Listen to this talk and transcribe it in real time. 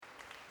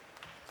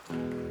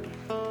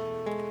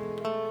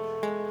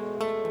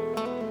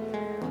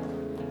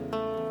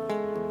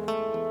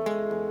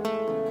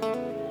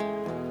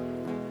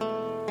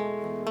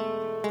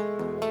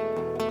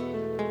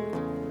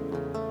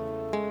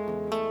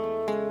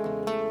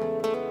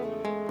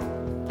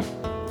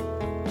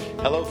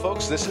Hello,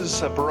 folks. This is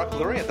Barak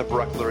Lurie at the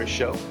Barak Lurie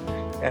Show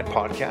and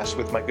podcast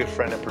with my good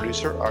friend and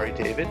producer, Ari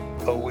David.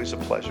 Always a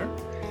pleasure.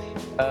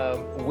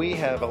 We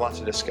have a lot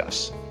to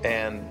discuss,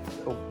 and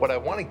what I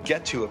want to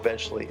get to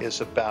eventually is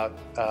about,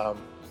 a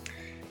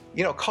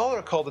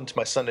caller called into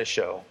my Sunday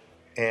show,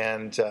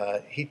 and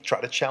he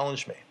tried to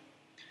challenge me.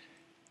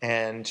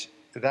 And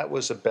that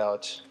was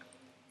about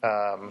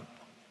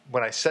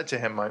when I said to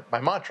him my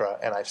mantra,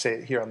 and I say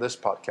it here on this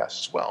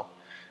podcast as well,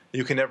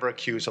 you can never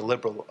accuse a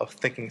liberal of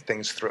thinking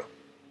things through,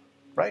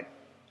 right?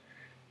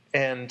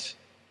 And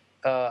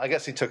I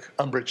guess he took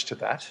umbrage to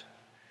that,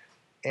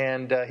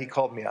 and he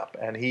called me up,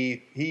 and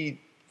he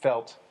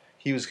felt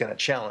he was going to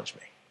challenge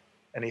me.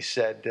 And he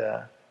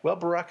said, well,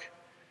 Barak,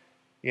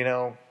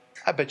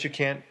 I bet you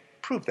can't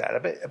prove that. I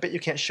bet you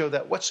can't show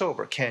that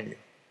whatsoever, can you?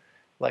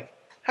 Like,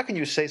 how can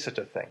you say such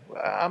a thing?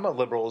 I'm a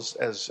liberal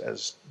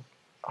as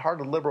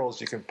hard a liberal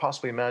as you can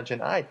possibly imagine.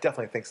 I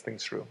definitely think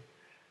things through.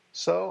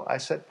 So I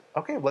said,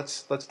 okay,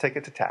 let's take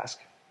it to task.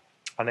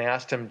 And I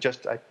asked him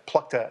I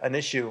plucked an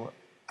issue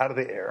out of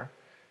the air,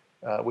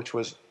 which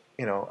was,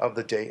 of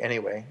the day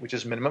anyway, which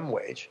is minimum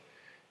wage.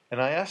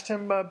 And I asked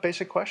him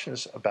basic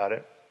questions about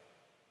it.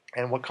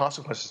 And what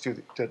consequences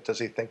does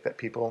he think that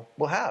people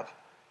will have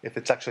if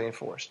it's actually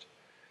enforced?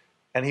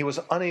 And he was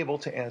unable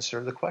to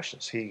answer the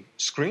questions. He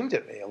screamed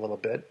at me a little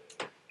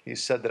bit. He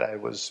said that I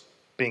was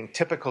being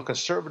typical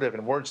conservative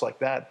and words like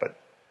that. But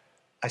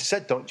I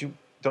said, don't you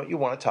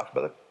want to talk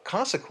about the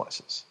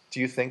consequences? Do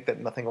you think that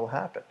nothing will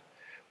happen?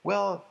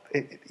 Well,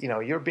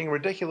 you're being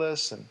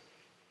ridiculous. And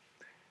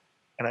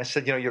I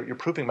said, you're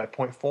proving my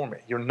point for me.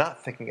 You're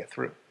not thinking it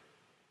through.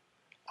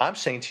 I'm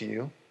saying to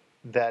you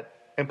that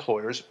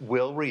employers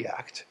will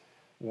react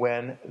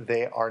when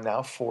they are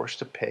now forced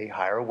to pay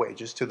higher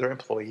wages to their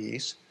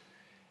employees.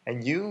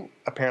 And you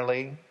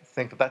apparently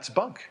think that that's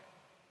bunk.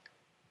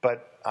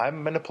 But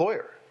I'm an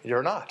employer.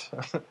 You're not.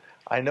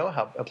 I know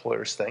how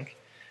employers think.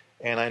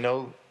 And I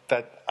know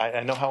that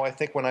I know how I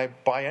think when I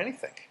buy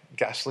anything,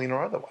 gasoline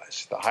or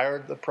otherwise. The higher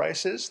the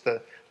price is,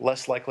 the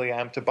less likely I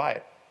am to buy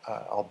it.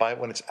 I'll buy it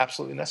when it's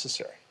absolutely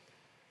necessary.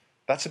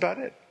 That's about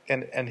it.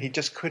 And he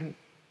just couldn't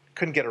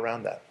get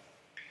around that.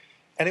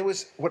 And it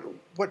was what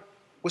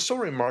was so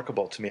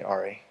remarkable to me,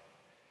 Ari,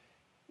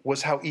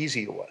 was how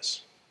easy it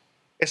was.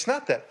 It's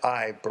not that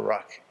I,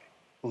 Barak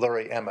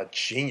Lurie, am a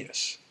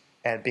genius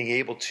and being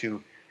able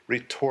to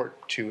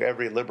retort to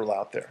every liberal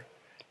out there.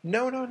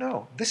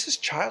 No. This is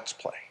child's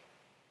play.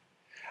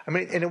 I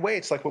mean, in a way,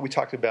 it's like what we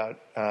talked about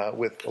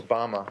with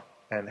Obama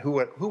and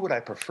who would I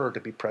prefer to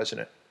be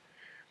president.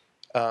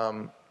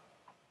 And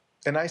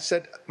I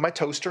said, my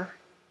toaster.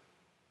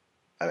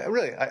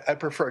 I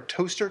prefer a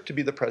toaster to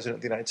be the president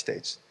of the United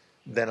States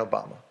than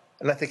Obama.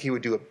 And I think he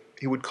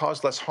would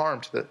cause less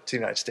harm to the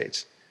United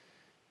States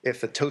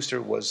if the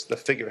toaster was the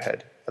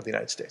figurehead of the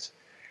United States.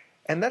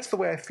 And that's the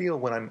way I feel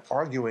when I'm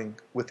arguing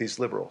with these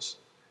liberals,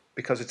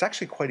 because it's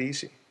actually quite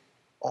easy.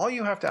 All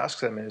you have to ask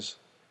them is,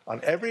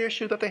 on every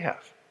issue that they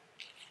have,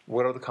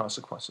 what are the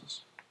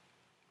consequences?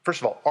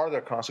 First of all, are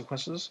there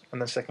consequences? And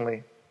then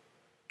secondly,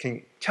 can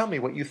you tell me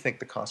what you think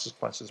the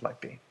consequences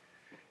might be?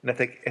 And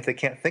if they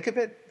can't think of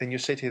it, then you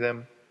say to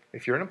them,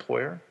 if you're an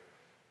employer,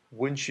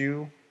 wouldn't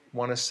you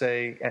want to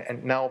say,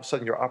 and now all of a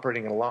sudden you're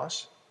operating at a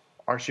loss,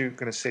 aren't you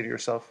going to say to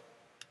yourself,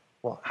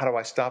 well, how do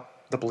I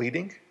stop the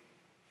bleeding,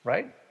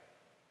 right?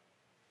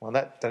 Well,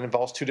 that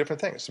involves two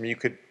different things. I mean, you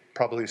could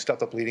probably stop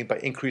the bleeding by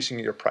increasing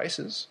your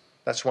prices.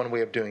 That's one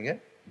way of doing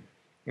it,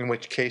 in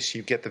which case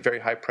you get the very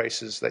high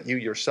prices that you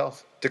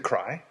yourself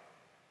decry.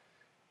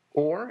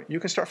 Or you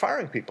can start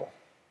firing people,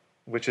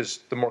 which is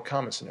the more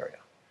common scenario,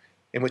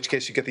 in which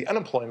case you get the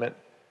unemployment,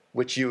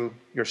 which you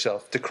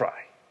yourself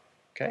decry.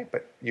 Okay?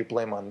 But you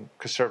blame on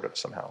conservatives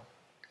somehow.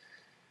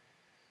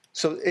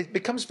 So it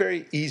becomes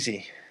very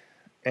easy.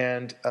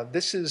 And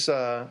this is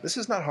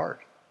not hard,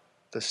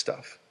 this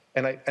stuff.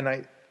 And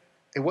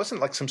it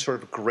wasn't like some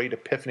sort of great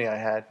epiphany I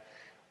had,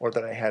 or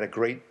that I had a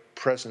great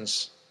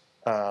presence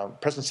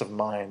of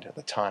mind at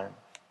the time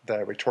that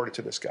I retorted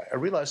to this guy. I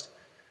realized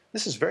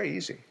this is very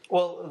easy.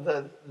 Well,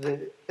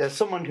 as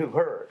someone who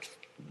heard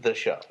the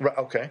show, right,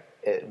 okay,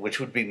 which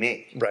would be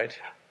me, right.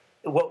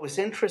 What was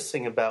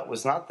interesting about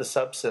was not the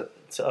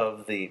substance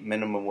of the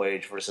minimum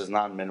wage versus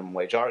non-minimum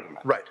wage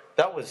argument. Right.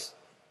 That was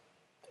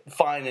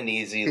fine and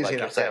easy like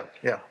you're saying.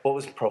 Yeah. What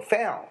was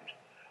profound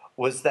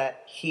was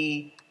that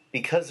he,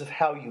 because of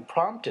how you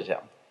prompted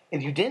him,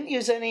 and you didn't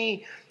use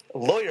any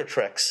lawyer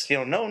tricks,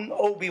 no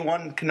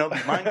Obi-Wan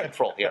Kenobi mind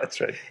control here.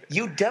 That's right.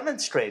 You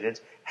demonstrated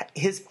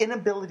his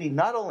inability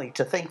not only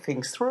to think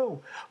things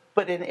through,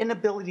 but an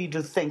inability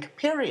to think,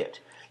 period.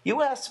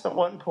 You asked him at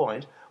one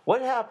point,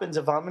 what happens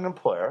if I'm an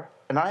employer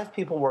and I have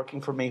people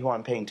working for me who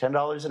I'm paying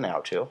 $10 an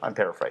hour to, I'm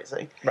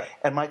paraphrasing, right,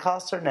 and my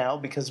costs are now,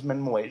 because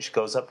minimum wage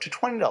goes up to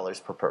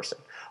 $20 per person.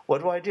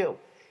 What do?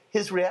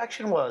 His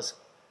reaction was,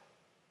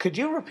 could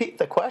you repeat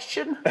the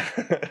question?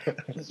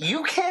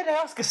 You can't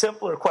ask a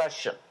simpler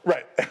question.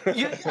 Right.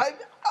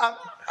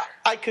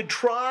 I could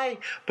try,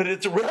 but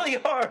it's really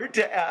hard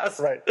to ask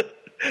right.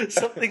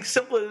 something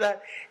simpler than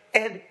that.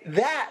 And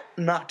that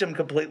knocked him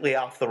completely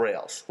off the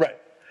rails. Right.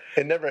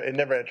 It never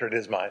entered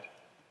his mind.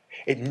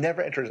 It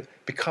never entered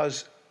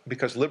because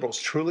liberals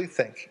truly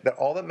think that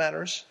all that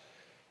matters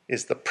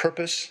is the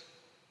purpose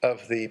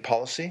of the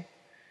policy,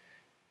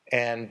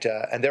 and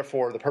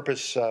therefore the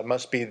purpose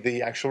must be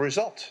the actual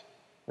result,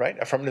 right?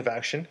 Affirmative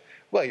action.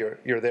 Well,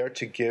 you're there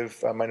to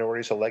give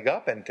minorities a leg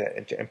up and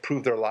to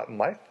improve their lot in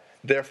life.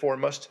 Therefore,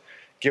 must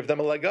give them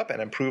a leg up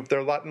and improve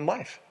their lot in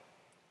life.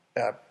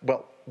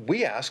 Well,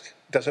 we ask,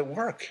 does it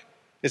work?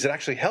 Is it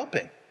actually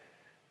helping?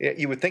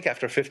 You would think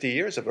after 50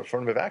 years of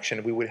affirmative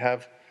action, we would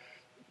have,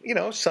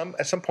 at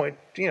some point,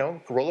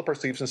 roll up our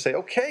sleeves and say,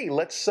 okay,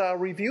 let's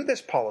review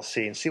this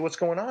policy and see what's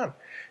going on.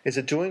 Is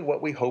it doing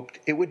what we hoped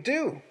it would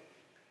do?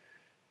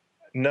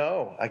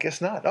 No, I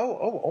guess not.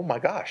 Oh my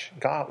gosh.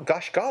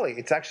 Gosh golly,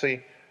 it's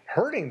actually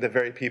hurting the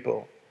very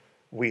people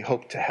we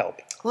hope to help.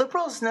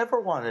 Liberals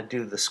never want to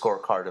do the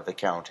scorecard of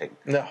accounting.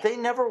 No. They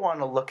never want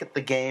to look at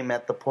the game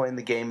at the point in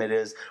the game it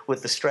is,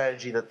 with the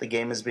strategy that the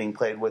game is being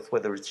played with,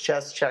 whether it's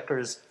chess,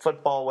 checkers,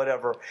 football,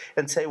 whatever,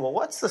 and say, well,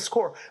 what's the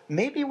score?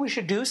 Maybe we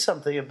should do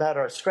something about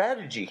our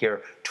strategy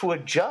here to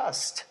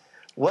adjust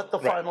what the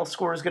final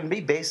score is going to be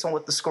based on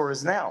what the score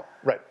is now.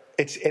 Right.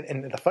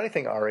 And the funny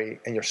thing, Ari,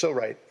 and you're so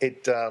right,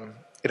 it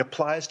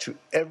applies to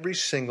every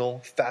single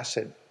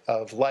facet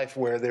of life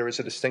where there is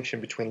a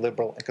distinction between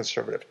liberal and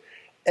conservative.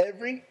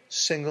 Every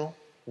single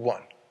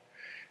one,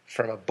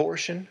 from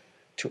abortion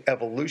to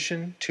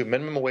evolution to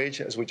minimum wage,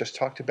 as we just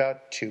talked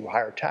about, to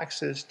higher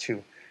taxes,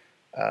 to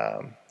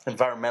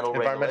environmental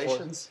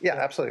regulations. Yeah,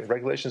 absolutely.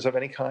 Regulations of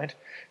any kind,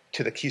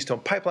 to the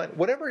Keystone Pipeline,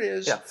 whatever it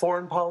is. Yeah,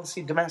 foreign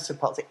policy, domestic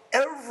policy,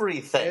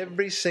 everything.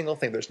 Every single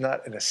thing. There's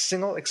not a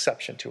single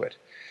exception to it.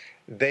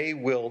 They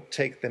will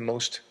take the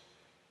most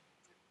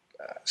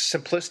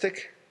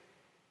simplistic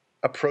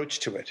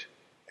approach to it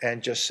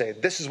and just say,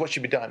 this is what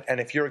should be done. And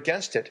if you're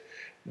against it,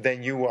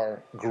 then you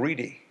are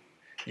greedy.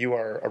 You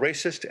are a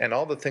racist, and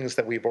all the things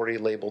that we've already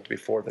labeled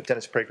before that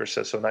Dennis Prager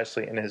says so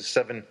nicely in his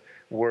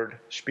 7-word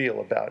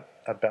spiel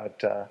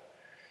about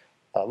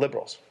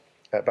liberals,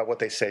 about what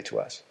they say to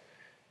us.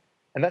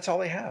 And that's all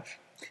they have.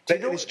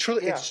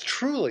 It's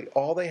truly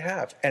all they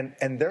have.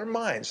 And their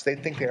minds, they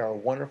think they are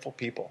wonderful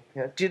people.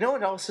 Yeah. Do you know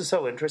what else is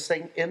so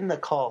interesting? In the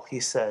call, he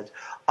said,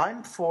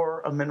 I'm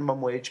for a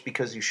minimum wage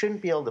because you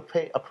shouldn't be able to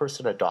pay a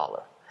person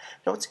 $1.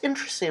 Now, what's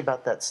interesting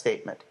about that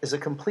statement is a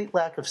complete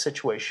lack of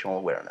situational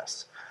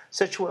awareness.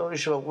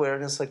 Situational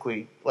awareness, like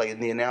in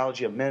the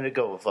analogy a minute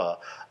ago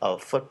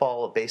of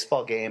football, a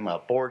baseball game, a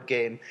board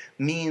game,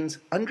 means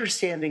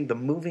understanding the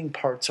moving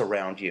parts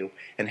around you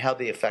and how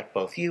they affect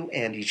both you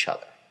and each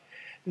other.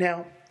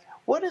 Now,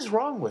 what is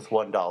wrong with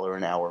 $1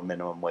 an hour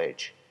minimum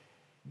wage?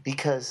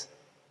 Because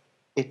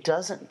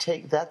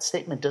that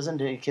statement doesn't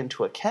take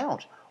into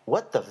account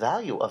what the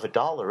value of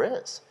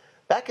 $1 is.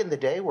 Back in the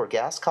day where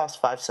gas cost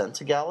 5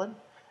 cents a gallon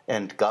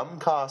and gum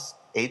cost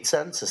 8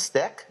 cents a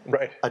stick,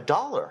 right,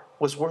 $1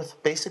 was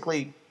worth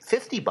basically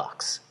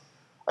 $50.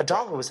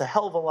 $1 was a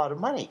hell of a lot of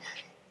money.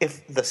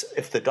 If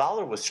the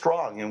dollar was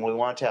strong and we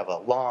want to have a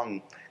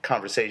long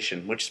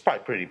conversation, which is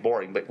probably pretty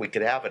boring, but we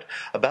could have it,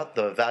 about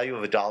the value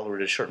of $1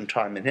 at a certain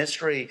time in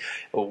history,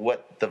 or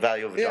what the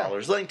value of $1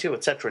 is linked to,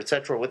 et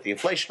cetera, what the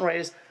inflation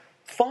rate is,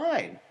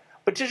 fine.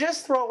 But to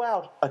just throw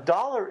out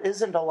 $1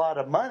 isn't a lot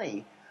of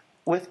money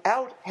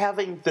without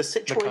having the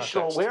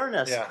situational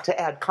awareness to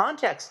add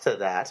context to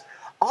that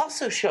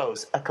also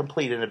shows a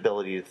complete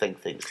inability to think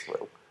things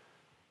through.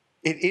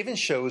 It even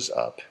shows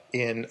up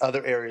in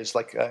other areas,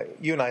 like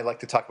you and I like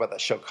to talk about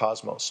that show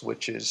Cosmos,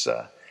 which is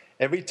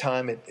every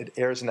time it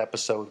airs an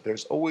episode,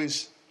 there's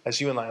always,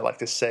 as you and I like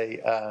to say,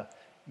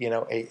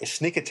 a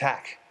sneak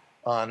attack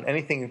on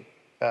anything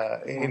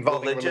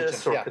involving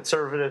religious or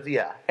conservative,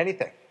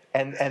 anything.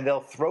 And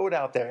they'll throw it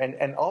out there,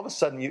 and all of a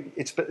sudden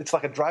it's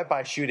like a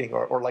drive-by shooting,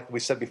 or like we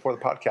said before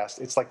the podcast,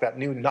 it's like that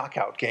new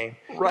knockout game.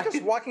 Right. You're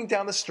just walking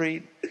down the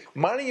street,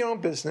 minding your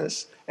own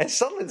business, and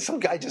suddenly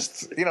some guy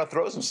just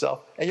throws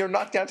himself, and you're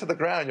knocked down to the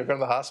ground. You're going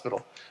to the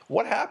hospital.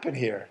 What happened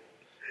here?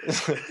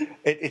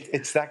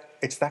 It's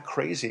that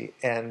crazy.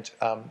 And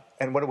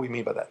what do we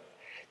mean by that?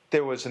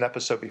 There was an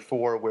episode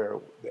before where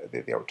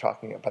they were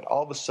talking about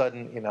all of a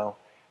sudden,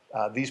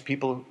 these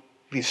people,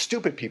 these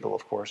stupid people,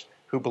 of course,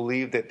 who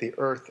believe that the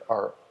Earth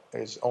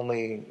is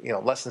only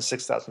less than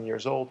 6,000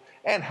 years old,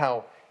 and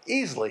how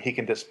easily he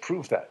can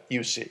disprove that,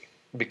 you see,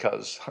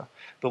 because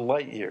the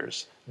light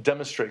years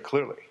demonstrate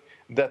clearly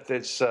that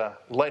this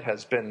light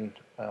has been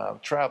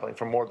traveling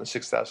for more than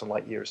 6,000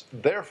 light years.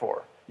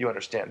 Therefore, you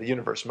understand, the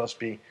universe must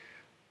be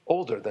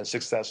older than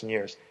 6,000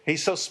 years.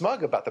 He's so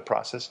smug about the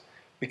process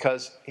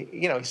because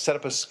he set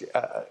up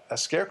a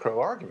scarecrow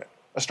argument,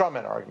 a straw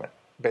man argument,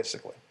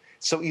 basically.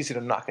 It's so easy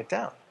to knock it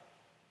down.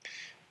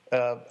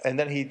 And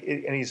then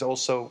he's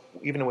also,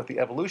 even with the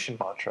evolution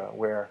mantra,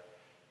 where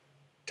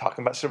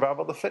talking about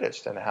survival of the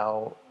fittest and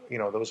how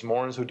those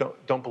morons who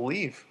don't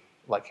believe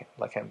like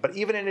him. But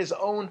even in his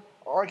own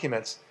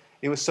arguments,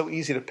 it was so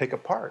easy to pick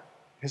apart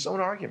his own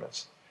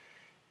arguments.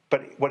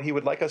 But what he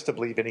would like us to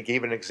believe, and he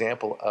gave an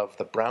example of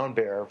the brown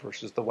bear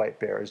versus the white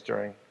bears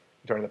during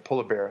during the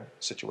polar bear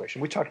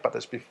situation. We talked about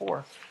this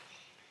before.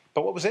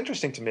 But what was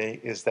interesting to me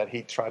is that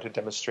he tried to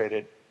demonstrate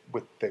it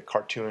with the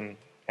cartoon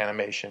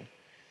animation.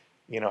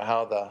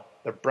 How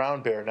the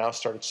brown bear now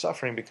started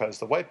suffering because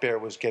the white bear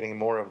was getting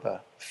more of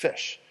the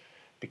fish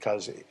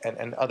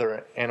and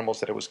other animals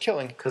that it was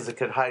killing. Because it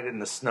could hide in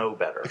the snow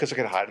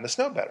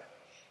better.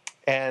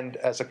 And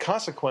as a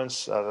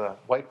consequence, the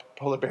white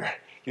polar bear,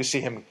 you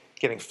see him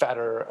getting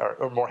fatter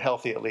or more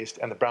healthy at least,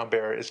 and the brown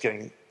bear is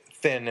getting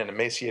thin and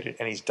emaciated,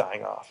 and he's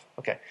dying off.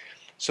 Okay,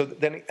 so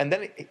then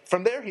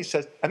from there he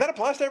says, and that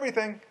applies to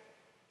everything.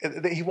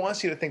 He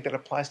wants you to think that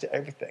applies to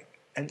everything,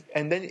 and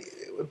then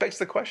it begs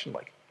the question,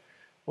 like,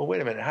 well,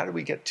 wait a minute, how do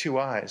we get two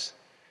eyes?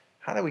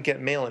 How do we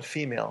get male and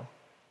female?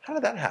 How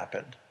did that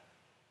happen?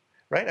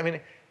 Right? I mean,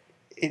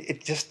 you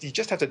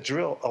just have to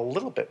drill a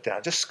little bit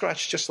down, just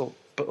scratch just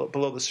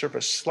below the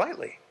surface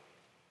slightly,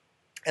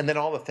 and then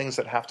all the things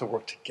that have to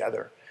work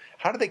together.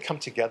 How do they come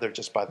together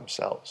just by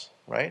themselves?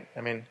 Right? I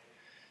mean,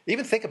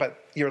 even think about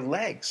your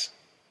legs.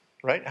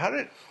 Right? How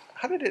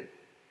did it?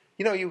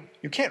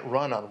 You can't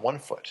run on one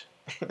foot.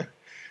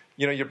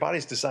 Your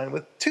body's designed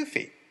with 2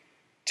 feet,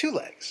 2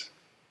 legs.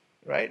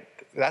 Right?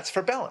 That's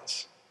for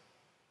balance.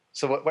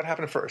 So what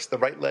happened first? The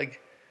right leg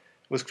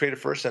was created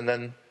first, and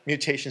then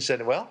mutation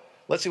said, well,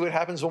 let's see what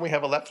happens when we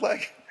have a left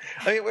leg.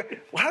 I mean,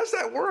 how does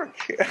that work?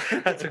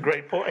 That's a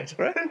great point,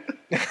 right?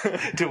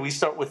 Do we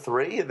start with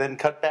 3 and then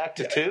cut back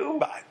to 2?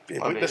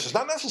 This is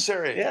not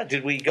necessary. Yeah,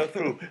 did we go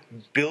through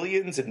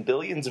billions and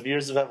billions of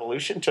years of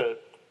evolution to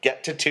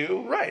get to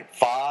 2? Right.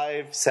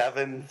 5,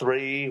 7,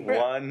 3, right.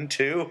 1,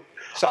 2.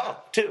 So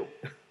 2.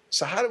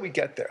 So how do we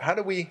get there? How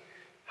do we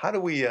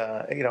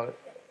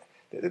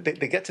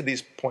they get to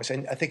these points,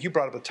 and I think you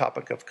brought up the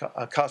topic of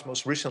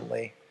Cosmos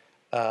recently.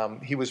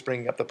 He was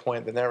bringing up the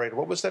point, the narrator.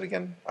 What was that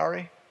again,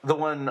 Ari? The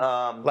one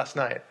last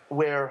night,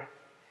 where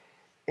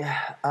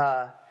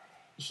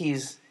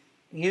he's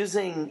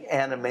using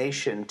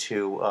animation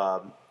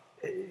to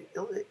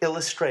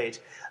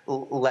illustrate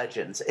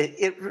legends.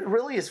 It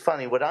really is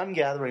funny. What I'm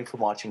gathering from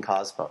watching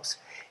Cosmos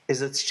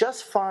is it's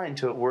just fine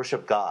to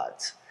worship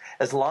gods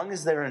as long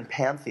as they're in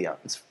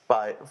pantheons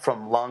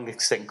from long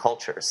extinct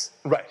cultures.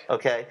 Right.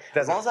 Okay?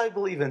 As long as I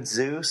believe in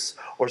Zeus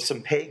or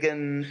some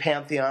pagan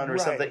pantheon or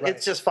something, right.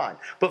 It's just fine.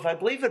 But if I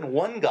believe in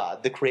one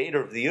God, the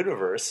creator of the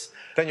universe,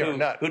 then you're a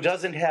nut. Who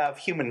doesn't have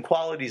human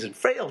qualities and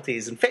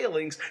frailties and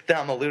failings, then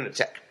I'm a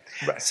lunatic.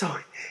 Right. So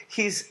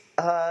he's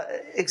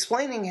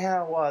explaining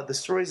how the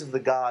stories of the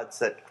gods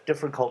that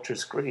different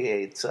cultures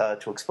create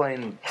to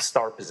explain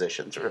star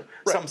positions or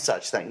some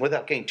such thing,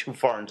 without getting too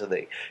far into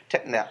the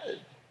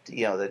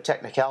the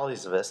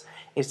technicalities of this.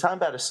 He's talking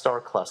about a star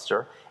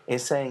cluster.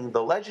 He's saying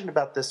the legend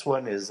about this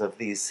one is of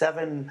these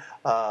 7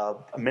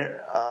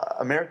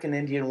 American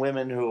Indian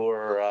women who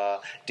were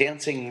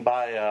dancing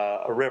by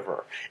a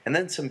river. And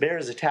then some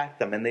bears attacked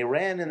them, and they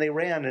ran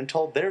and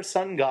told their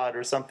sun god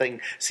or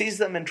something, seized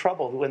them in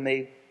trouble when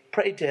they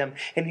prayed to him,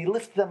 and he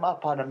lifted them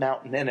up on a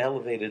mountain and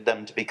elevated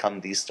them to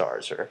become these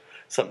stars or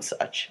some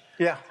such.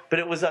 Yeah. But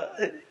it was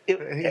he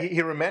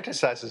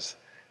romanticizes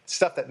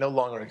stuff that no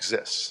longer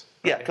exists.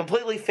 Yeah,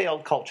 completely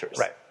failed cultures.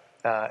 Right.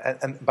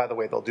 And by the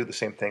way, they'll do the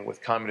same thing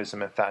with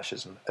communism and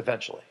fascism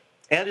eventually.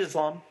 And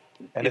Islam.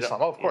 And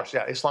Islam. Oh, of course,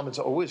 yeah. Islam is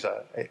always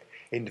a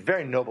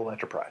very noble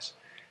enterprise.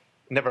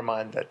 Never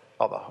mind that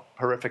all the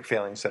horrific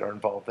failings that are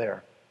involved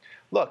there.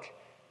 Look,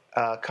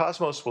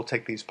 Cosmos will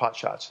take these pot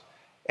shots.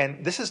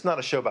 And this is not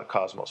a show about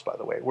Cosmos, by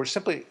the way. We're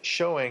simply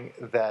showing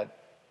that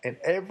in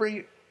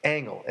every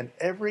angle, in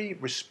every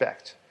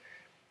respect,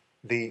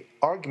 the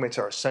arguments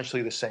are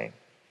essentially the same.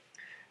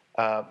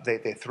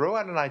 They throw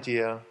out an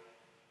idea,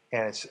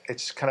 and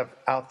it's kind of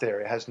out there.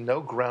 It has no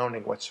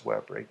grounding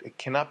whatsoever. It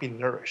cannot be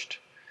nourished.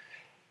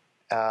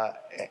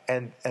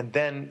 And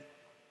then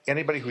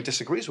anybody who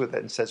disagrees with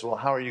it and says, "Well,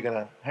 how are you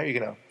going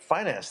to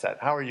finance that?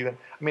 How are you going?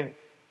 I mean,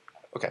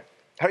 okay,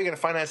 how are you going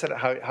to finance that?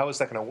 How is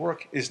that going to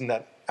work? Isn't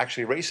that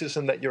actually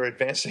racism that you're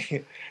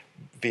advancing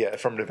via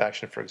affirmative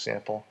action, for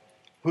example?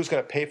 Who's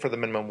going to pay for the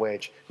minimum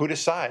wage? Who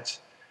decides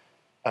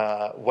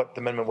what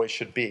the minimum wage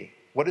should be?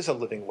 What is a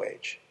living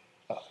wage?"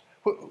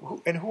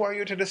 Who are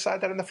you to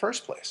decide that in the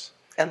first place?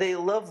 And they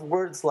love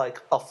words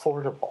like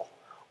affordable.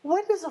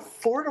 What does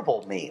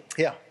affordable mean?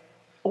 Yeah.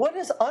 What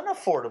does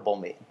unaffordable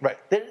mean? Right.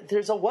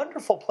 There's a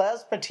wonderful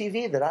plasma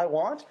TV that I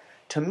want.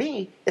 To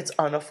me, it's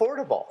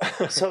unaffordable.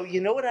 So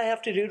you know what I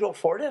have to do to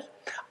afford it?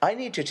 I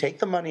need to take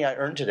the money I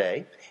earn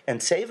today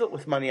and save it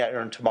with money I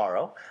earn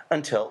tomorrow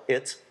until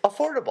it's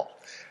affordable.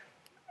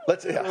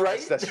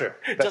 Right? That's true.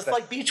 Just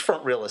like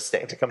beachfront real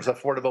estate. It becomes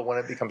affordable when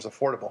it becomes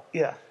affordable.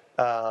 Yeah.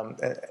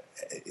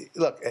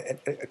 Look,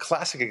 a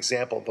classic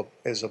example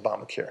is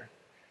Obamacare.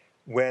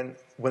 When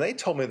they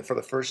told me for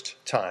the first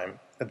time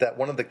that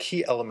one of the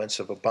key elements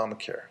of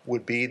Obamacare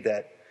would be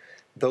that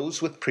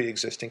those with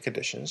pre-existing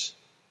conditions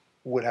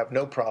would have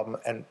no problem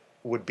and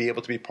would be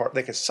able to be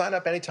they could sign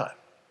up anytime.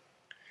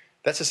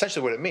 That's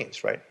essentially what it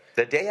means, right?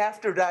 The day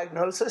after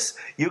diagnosis,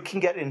 you can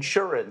get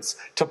insurance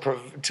to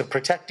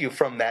protect you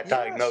from that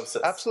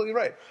diagnosis. Absolutely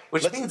right.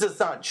 Which means it's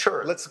not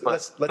insurance.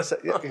 Let's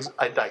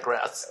I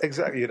digress.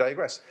 Exactly, you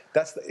digress.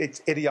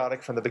 It's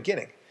idiotic from the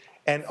beginning,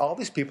 and all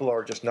these people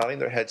are just nodding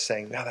their heads,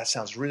 saying, "No, that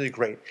sounds really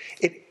great."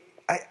 It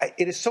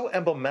is so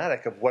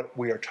emblematic of what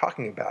we are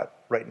talking about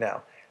right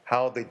now.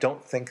 How they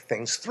don't think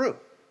things through,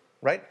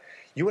 right?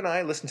 You and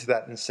I listen to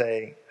that and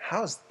say,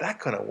 "How's that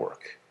going to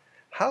work?"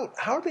 How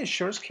are the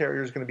insurance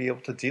carriers going to be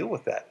able to deal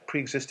with that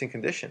pre-existing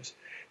conditions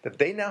that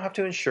they now have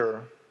to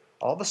insure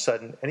all of a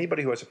sudden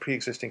anybody who has a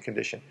pre-existing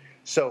condition?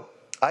 So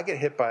I get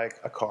hit by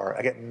a car,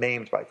 I get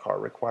maimed by a car,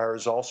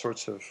 requires all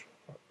sorts of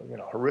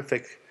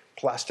horrific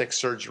plastic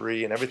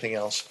surgery and everything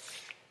else,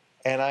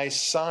 and I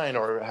sign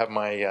or have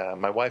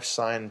my wife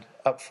sign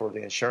up for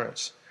the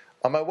insurance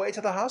on my way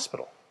to the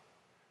hospital.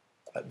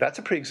 That's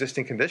a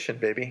pre-existing condition,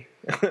 baby,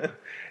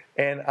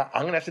 and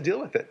I'm going to have to deal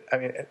with it. I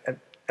mean,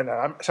 and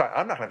I'm sorry,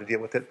 I'm not going to have to deal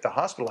with it. The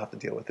hospital will have to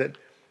deal with it.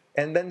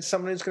 And then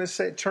someone is going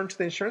to turn to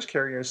the insurance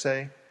carrier and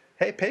say,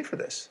 "Hey, pay for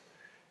this."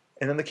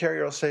 And then the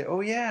carrier will say,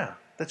 "Oh, yeah,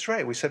 that's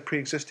right. We said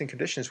pre-existing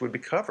conditions would be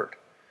covered."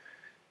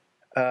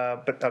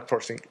 But, of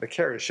course, the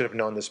carrier should have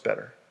known this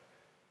better.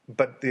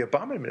 But the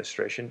Obama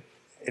administration,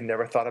 it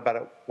never thought about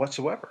it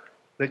whatsoever.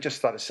 They just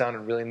thought it sounded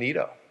really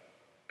neato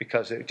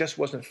because it just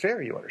wasn't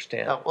fair, you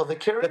understand, the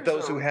carriers that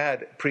those who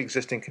had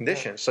pre-existing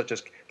conditions, such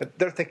as –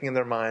 they're thinking in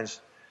their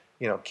minds –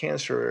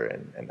 cancer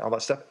and all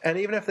that stuff. And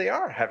even if they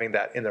are having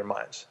that in their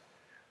minds,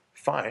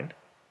 fine.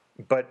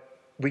 But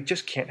we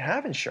just can't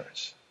have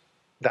insurance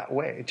that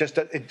way.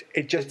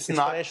 It's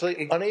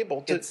financially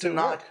unable to It's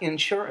not work.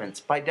 Insurance.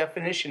 By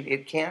definition,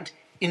 it can't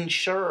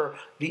insure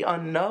the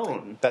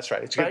unknown. That's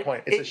right. It's a good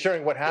point. It's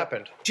insuring what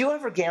happened. Do you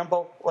ever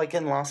gamble, like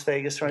in Las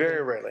Vegas? Or anything?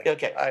 Very rarely.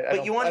 Okay. I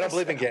don't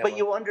believe in gambling. But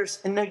you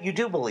understand. No, you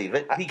do believe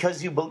it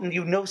because you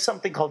know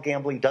something called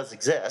gambling does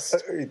exist.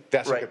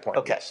 That's a good point.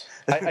 Okay. Yes.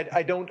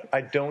 I don't.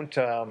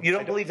 You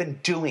don't believe in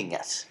doing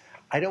it.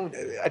 I don't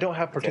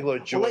have particular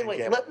joy in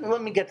gambling.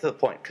 Let me get to the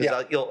point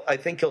because I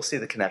think you'll see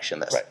the connection.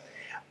 Right.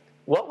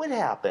 What would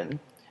happen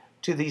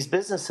to these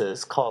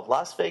businesses called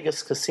Las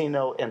Vegas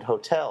Casino and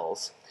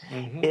Hotels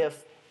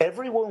if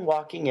everyone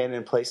walking in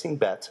and placing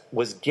bets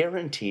was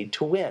guaranteed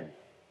to win?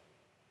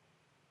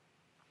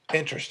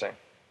 Interesting.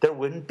 There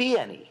wouldn't be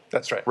any.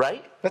 That's right.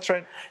 Right? That's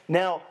right.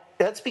 Now,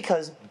 that's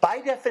because,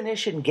 by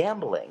definition,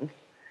 gambling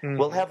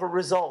will have a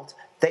result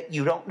that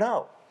you don't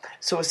know.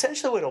 So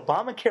essentially what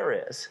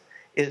Obamacare is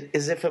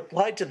if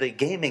applied to the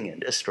gaming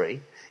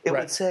industry, it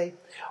would say,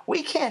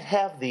 we can't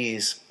have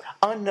these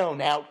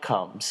unknown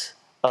outcomes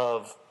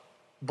of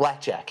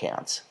blackjack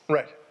hands.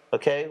 Right.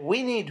 Okay?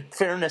 We need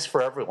fairness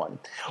for everyone.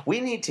 We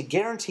need to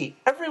guarantee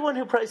everyone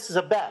who places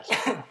a bet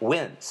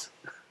wins.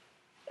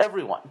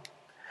 Everyone.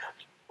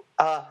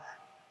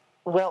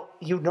 Well,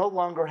 you no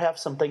longer have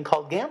something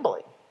called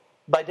gambling.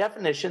 By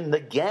definition, the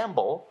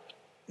gamble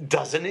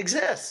doesn't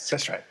exist.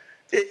 That's right.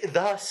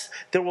 Thus,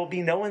 there will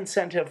be no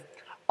incentive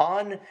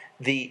on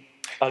the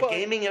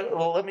gaming.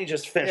 Well, let me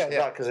just finish the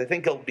thought because I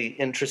think you'll be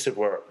interested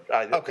where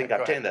I think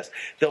I've obtained this.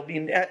 There'll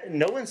be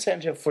no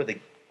incentive for the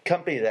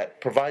company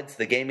that provides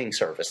the gaming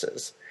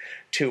services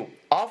to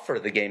offer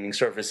the gaming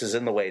services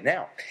in the way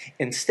now.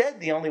 Instead,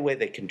 the only way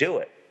they can do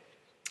it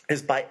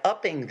is by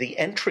upping the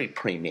entry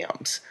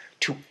premiums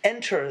to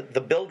enter the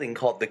building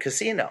called the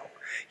casino.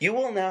 You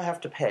will now have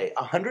to pay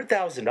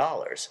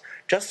 $100,000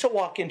 just to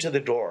walk into the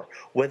door,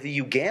 whether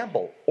you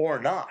gamble or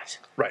not.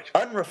 Right.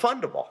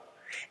 Unrefundable.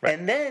 Right.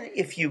 And then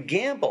if you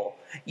gamble,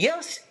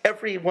 yes,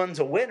 everyone's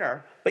a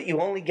winner, but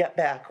you only get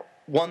back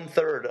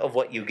 1/3 of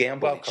what you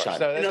gambled each time.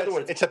 No, in other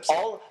words, it's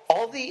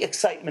all the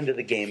excitement of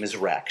the game is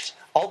wrecked.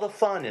 All the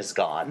fun is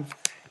gone.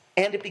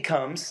 And it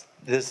becomes,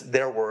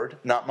 their word,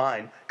 not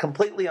mine,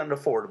 completely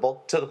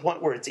unaffordable to the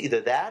point where it's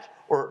either that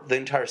or the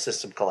entire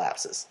system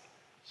collapses.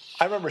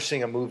 I remember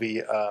seeing a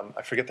movie,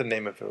 I forget the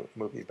name of the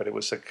movie, but it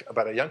was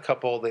about a young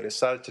couple. They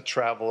decided to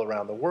travel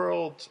around the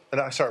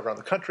around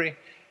the country,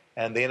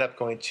 and they ended up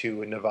going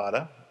to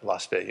Nevada,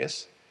 Las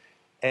Vegas.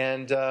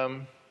 And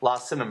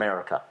Lost in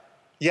America.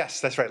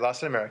 Yes, that's right,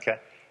 Lost in America.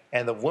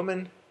 And the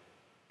woman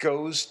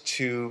goes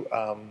to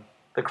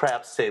the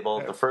craps table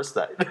the first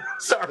night.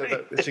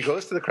 Sorry. She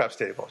goes to the craps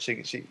table.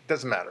 She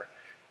doesn't matter.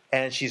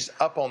 And she's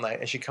up all night,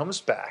 and she comes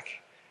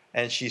back,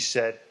 and she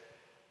said,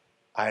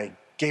 "I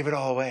gave it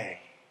all away."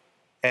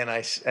 And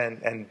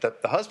the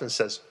husband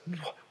says,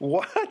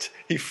 "What?"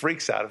 He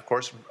freaks out, of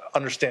course,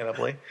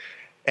 understandably.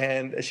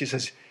 And she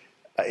says,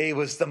 "It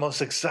was the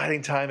most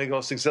exciting time, the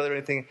most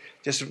exhilarating thing,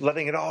 just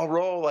letting it all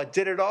roll. I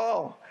did it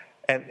all."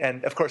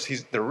 And of course,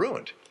 they're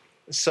ruined.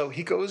 So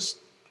he goes,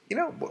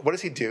 what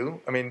does he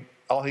do? I mean,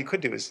 all he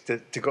could do is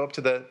to go up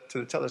to the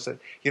teller and say,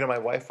 "My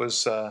wife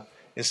was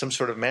in some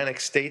sort of manic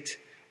state,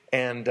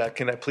 and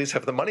can I please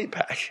have the money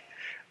back?"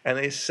 And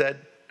they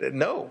said,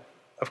 "No,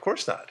 of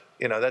course not."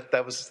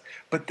 That was,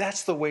 but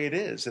that's the way it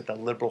is in the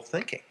liberal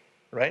thinking,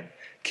 right?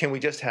 Can we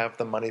just have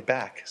the money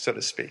back, so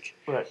to speak?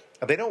 Right.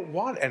 They don't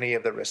want any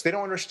of the risk. They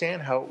don't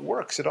understand how it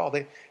works at all.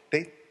 The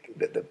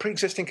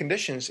pre-existing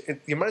conditions,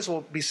 you might as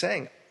well be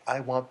saying, I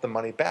want the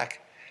money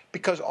back,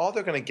 because all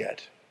they're going to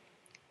get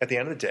at the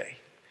end of the day,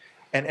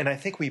 and I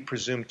think we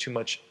presume too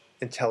much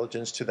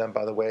intelligence to them,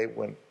 by the way,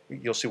 when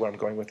you'll see where I'm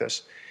going with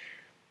this.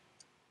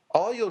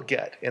 All you'll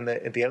get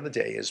at the end of the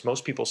day is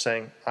most people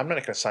saying, I'm not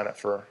going to sign up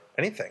for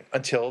anything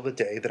until the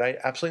day that I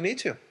absolutely need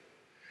to,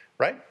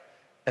 right?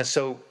 And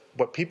so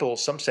what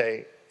some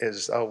say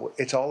is, oh,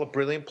 it's all a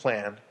brilliant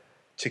plan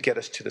to get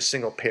us to the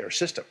single-payer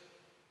system.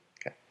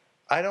 Okay.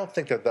 I don't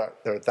think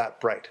they're that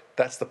bright.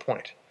 That's the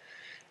point.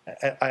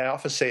 I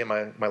often say in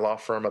my law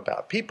firm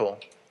about people,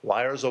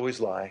 liars always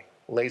lie,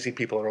 lazy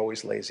people are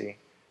always lazy,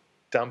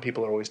 dumb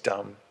people are always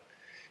dumb,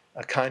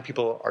 kind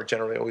people are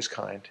generally always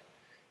kind,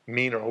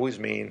 mean are always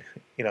mean.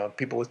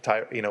 People with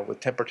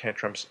temper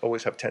tantrums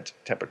always have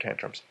temper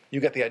tantrums. You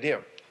get the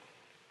idea.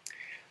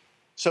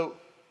 So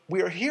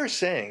we are here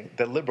saying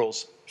that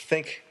liberals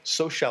think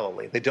so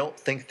shallowly. They don't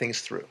think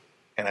things through.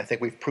 And I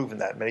think we've proven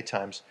that many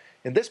times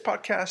in this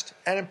podcast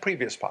and in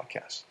previous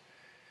podcasts.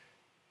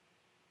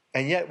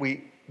 And yet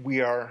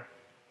we are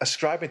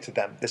ascribing to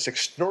them this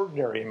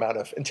extraordinary amount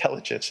of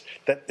intelligence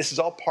that this is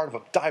all part of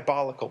a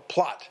diabolical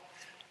plot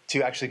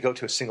to actually go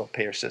to a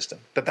single-payer system,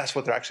 that's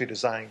what they're actually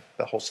designing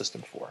the whole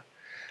system for.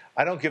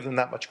 I don't give them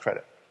that much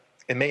credit.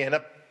 It may end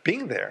up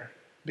being there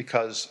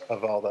because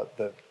of all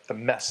the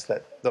mess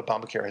that the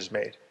Obamacare has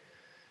made,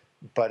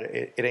 but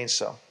it ain't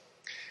so.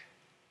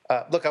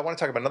 Look, I want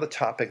to talk about another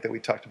topic that we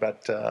talked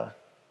about a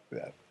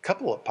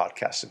couple of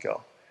podcasts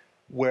ago,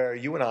 where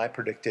you and I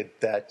predicted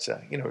that,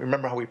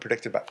 remember how we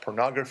predicted about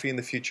pornography in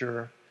the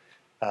future,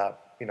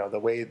 the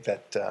way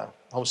that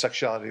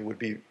homosexuality would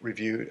be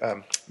viewed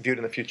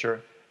in the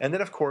future. And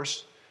then, of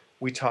course,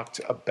 we talked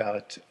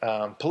about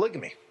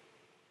polygamy.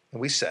 And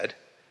we said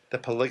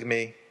that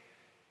polygamy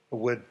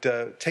would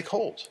take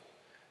hold.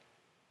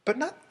 But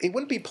it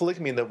wouldn't be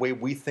polygamy in the way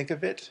we think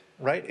of it,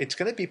 right? It's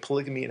going to be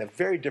polygamy in a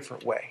very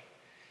different way.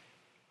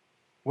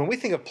 When we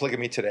think of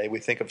polygamy today, we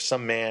think of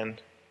some man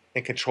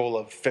in control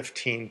of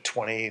 15,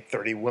 20,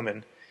 30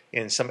 women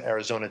in some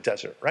Arizona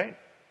desert, right?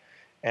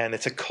 And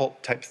it's a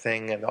cult type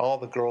thing, and all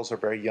the girls are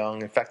very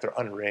young. In fact, they're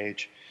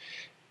underage.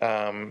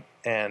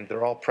 And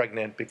they're all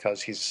pregnant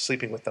because he's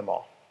sleeping with them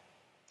all.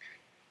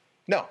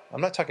 No, I'm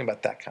not talking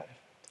about that kind of.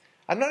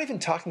 I'm not even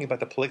talking about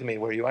the polygamy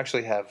where you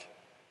actually have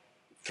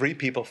 3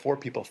 people, 4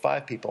 people,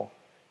 5 people,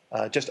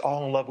 just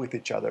all in love with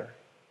each other,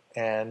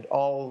 and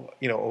all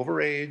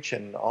overage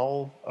and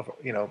all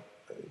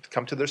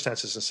come to their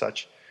senses and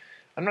such.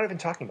 I'm not even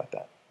talking about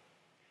that.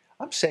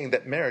 I'm saying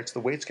that marriage, the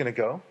way it's going to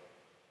go,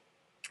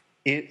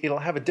 it'll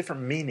have a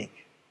different meaning,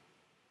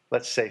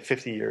 let's say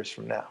 50 years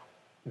from now,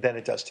 than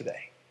it does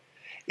today.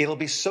 It'll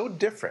be so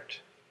different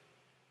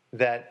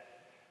that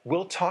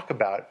we'll talk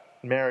about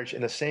marriage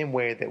in the same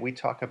way that we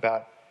talk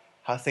about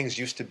how things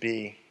used to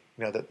be,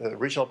 the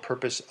original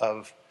purpose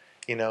of,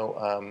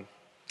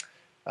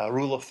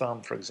 rule of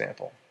thumb, for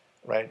example,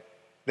 right?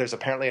 There's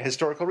apparently a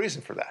historical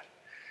reason for that.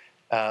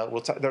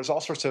 There's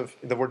all sorts of,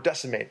 the word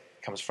decimate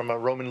comes from a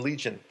Roman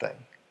legion thing.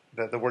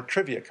 The word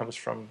trivia comes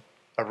from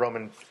a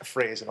Roman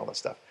phrase and all that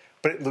stuff.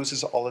 But it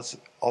loses all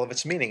of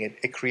its meaning.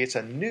 It creates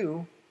a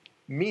new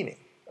meaning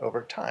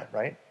over time,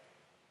 right?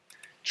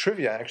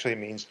 Trivia actually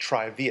means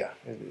trivia.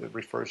 It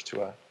refers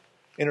to an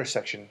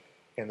intersection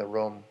in the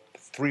Rome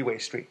 3-way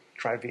street,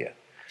 trivia.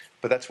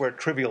 But that's where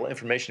trivial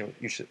information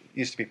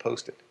used to be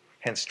posted,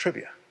 hence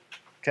trivia,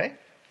 okay?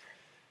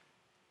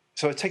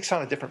 So it takes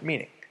on a different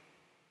meaning.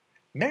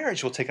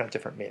 Marriage will take on a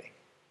different meaning.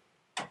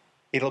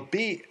 It'll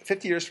be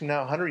 50 years from now,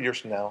 100 years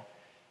from now,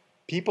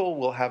 people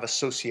will have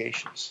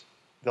associations.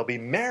 They'll be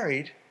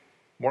married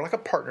more like a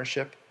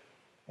partnership,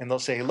 and they'll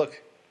say,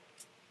 look,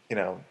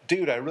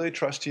 dude, I really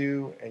trust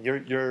you, and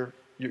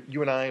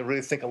you and I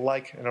really think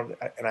alike,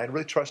 and I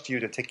really trust you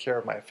to take care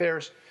of my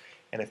affairs.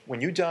 And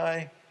when you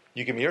die,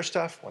 you give me your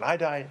stuff. When I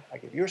die, I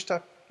give you your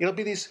stuff. It'll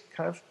be these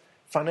kind of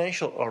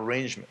financial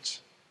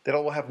arrangements that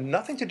will have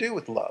nothing to do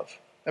with love.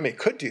 I mean, it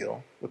could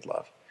deal with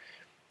love.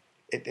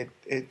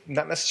 It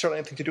not necessarily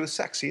anything to do with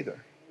sex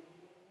either,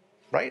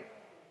 right?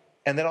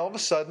 And then all of a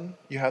sudden,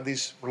 you have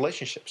these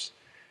relationships.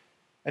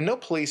 And no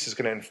police is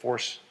going to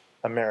enforce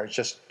a marriage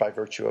just by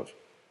virtue of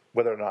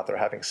whether or not they're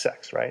having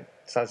sex, right?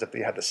 It's not as if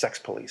you have the sex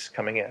police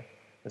coming in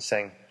and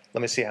saying,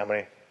 let me see how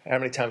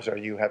many times are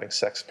you having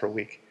sex per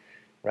week,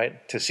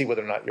 right? To see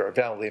whether or not you're a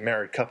validly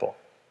married couple.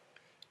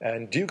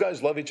 And do you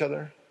guys love each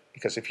other?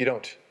 Because if you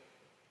don't,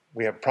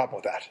 we have a problem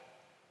with that.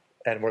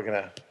 And we're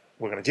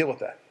gonna deal with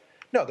that.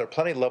 No, there are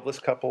plenty of loveless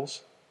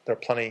couples. There are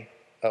plenty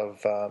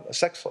of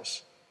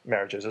sexless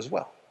marriages as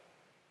well.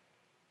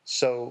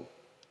 So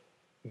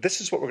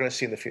this is what we're going to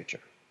see in the future.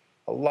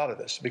 A lot of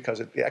this, because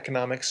the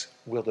economics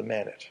will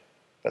demand it.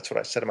 That's what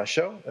I said in my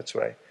show. That's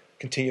what I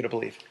continue to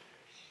believe.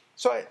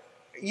 So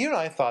you and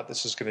I thought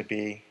this was going to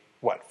be,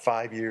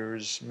 5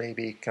 years,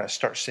 maybe kind of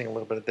start seeing a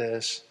little bit of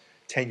this,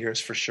 10 years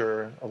for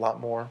sure, a lot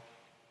more.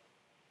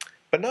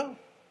 But no,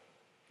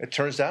 it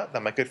turns out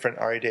that my good friend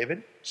Ari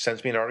David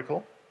sends me an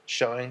article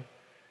showing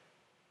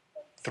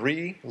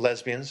 3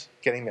 lesbians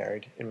getting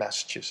married in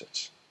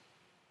Massachusetts.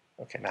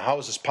 Okay, now how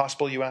is this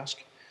possible, you ask?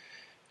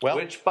 Well,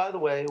 which, by the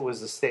way,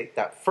 was the state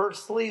that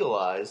first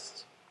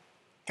legalized.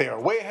 they are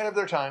way ahead of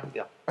their time.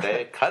 Yeah,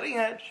 they're cutting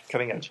edge.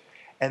 Cutting edge.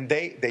 And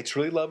they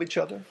truly love each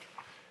other.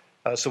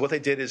 So what they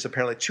did is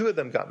apparently 2 of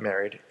them got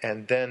married,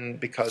 and then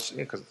because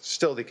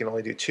still they can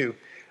only do 2,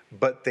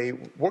 but they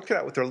worked it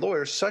out with their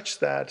lawyers such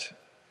that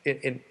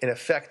in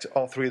effect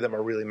all 3 of them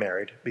are really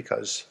married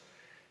because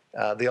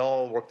they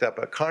all worked up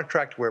a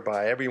contract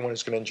whereby everyone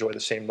is going to enjoy the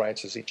same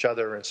rights as each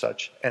other and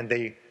such, and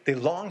they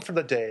long for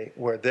the day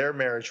where their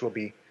marriage will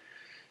be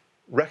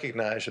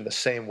recognized in the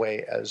same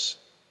way as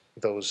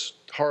those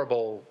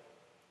horrible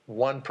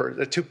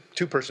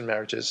two-person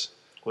marriages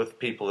with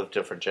people of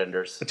different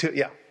genders.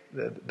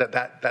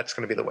 That's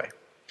going to be the way.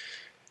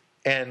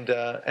 And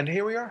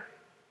here we are.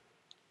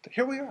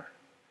 Here we are.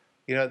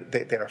 You know,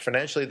 they are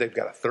financially, they've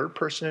got a third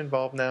person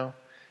involved now,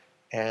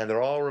 and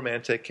they're all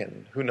romantic,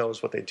 and who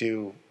knows what they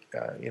do,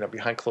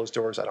 behind closed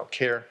doors. I don't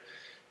care.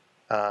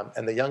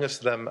 And the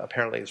youngest of them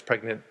apparently is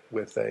pregnant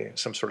with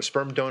some sort of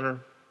sperm donor.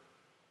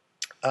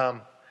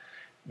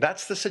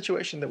 That's the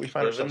situation that we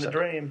find ourselves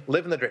in.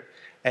 Live in the dream.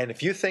 And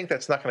if you think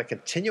that's not going to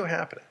continue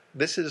happening,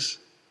 this is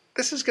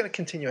going to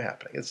continue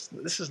happening.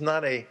 This is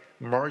not a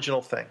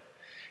marginal thing.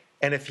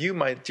 And if you,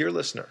 my dear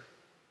listener,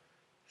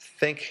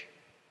 think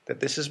that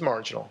this is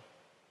marginal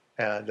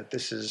and that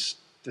this is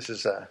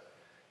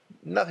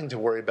nothing to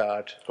worry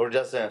about, or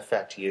doesn't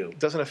affect you,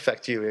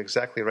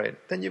 exactly right,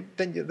 then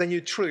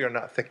you truly are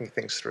not thinking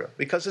things through,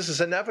 because this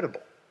is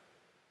inevitable.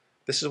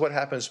 This is what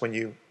happens when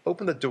you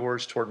open the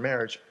doors toward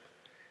marriage.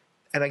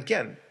 And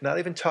again, not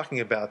even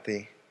talking about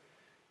the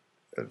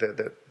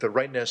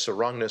rightness or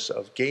wrongness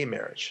of gay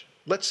marriage.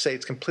 Let's say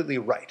it's completely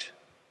right,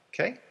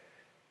 okay?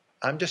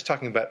 I'm just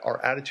talking about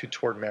our attitude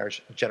toward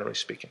marriage, generally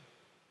speaking.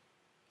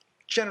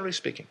 Generally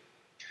speaking.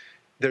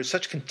 There's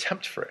such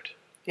contempt for it.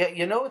 Yeah,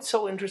 you know what's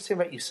so interesting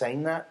about you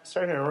saying that?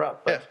 Sorry to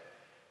interrupt, but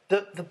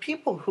the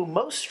people who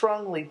most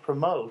strongly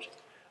promote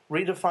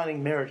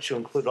redefining marriage to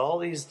include all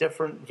these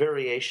different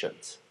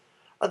variations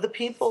are the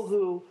people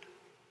who,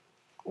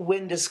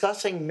 when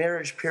discussing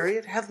marriage,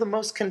 period, have the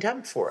most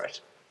contempt for it.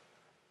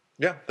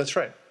 Yeah, that's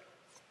right.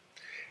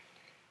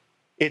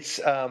 It's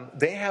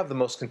they have the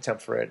most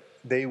contempt for it.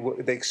 They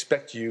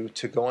expect you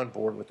to go on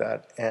board with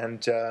that,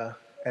 and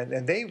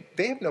they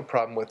have no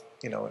problem with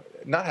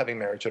not having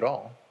marriage at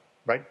all,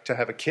 right? To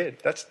have a kid,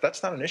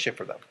 that's not an issue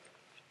for them.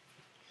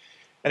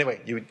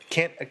 Anyway, you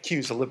can't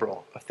accuse a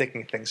liberal of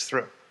thinking things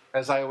through,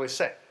 as I always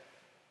say.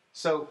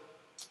 So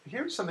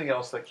here's something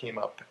else that came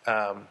up.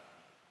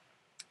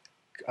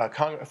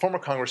 Former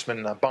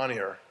Congressman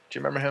Bonnier, do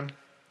you remember him?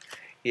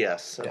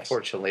 Yes,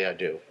 unfortunately I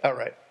do. All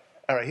right.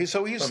 He's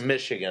from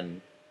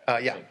Michigan.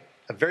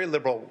 A very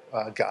liberal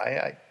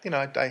guy.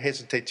 I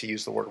hesitate to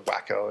use the word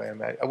wacko,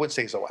 and I wouldn't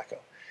say he's a wacko.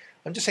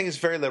 I'm just saying he's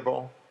very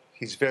liberal.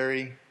 He's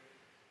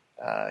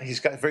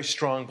got very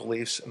strong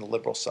beliefs in the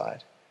liberal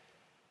side.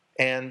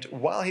 And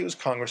while he was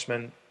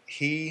congressman,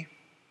 he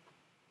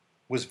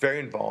was very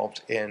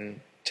involved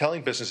in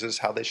telling businesses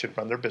how they should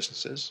run their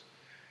businesses,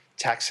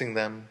 taxing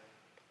them,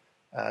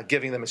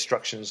 giving them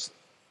instructions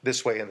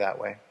this way and that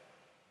way.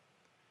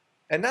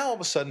 And now all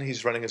of a sudden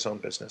he's running his own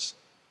business,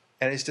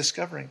 and he's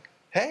discovering,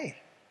 hey,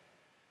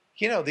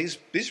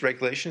 these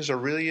regulations are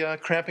really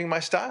cramping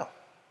my style.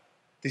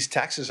 These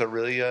taxes are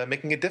really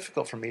making it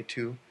difficult for me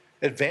to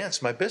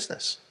advance my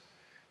business,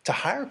 to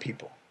hire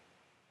people.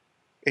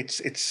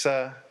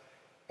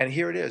 And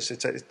here it is.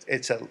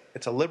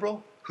 It's a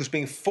liberal who's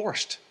being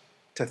forced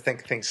to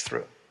think things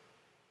through.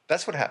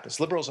 That's what happens.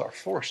 Liberals are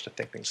forced to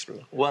think things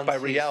through by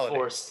reality. He's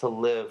forced to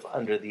live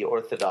under the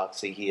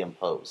orthodoxy he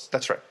imposed.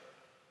 That's right.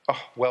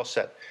 Oh, well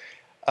said.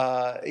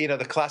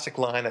 The classic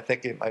line, I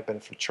think it might have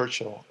been from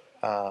Churchill,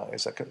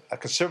 is a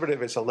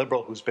conservative is a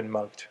liberal who's been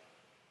mugged,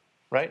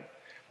 right?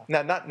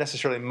 Now, not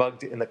necessarily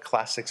mugged in the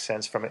classic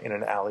sense in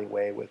an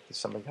alleyway with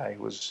some guy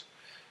who was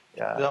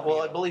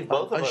I believe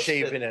both of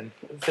unshaven us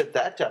fit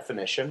that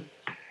definition.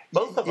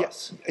 Both of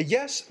us.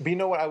 Yes, but you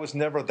know what? I was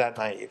never that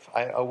naive.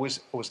 I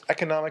was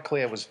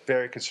economically, I was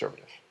very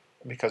conservative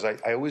because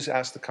I always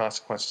asked the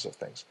consequences of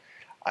things.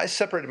 I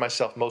separated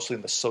myself mostly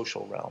in the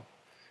social realm.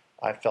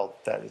 I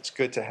felt that it's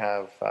good to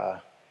have,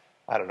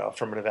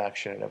 affirmative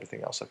action and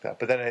everything else like that.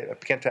 But then I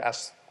began to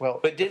ask,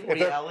 But didn't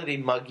reality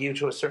mug you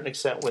to a certain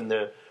extent when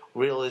the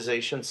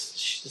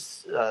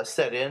realizations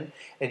set in,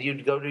 and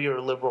you'd go to your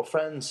liberal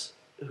friends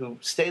who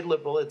stayed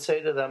liberal and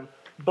say to them,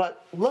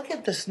 but look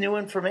at this new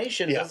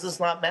information. Yeah. Does this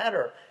not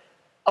matter?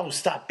 Oh,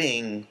 stop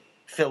being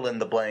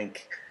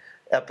fill-in-the-blank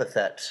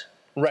epithet.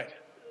 Right.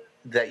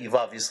 That you've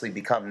obviously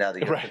become now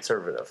that you're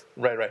conservative.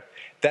 Right.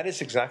 That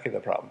is exactly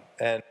the problem.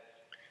 And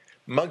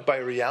mugged by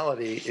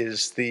reality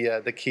is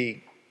the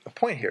key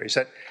point here. Is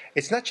that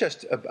it's not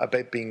just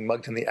about being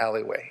mugged in the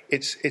alleyway.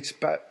 It's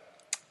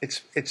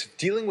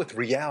dealing with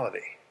reality,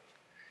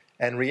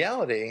 and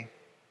reality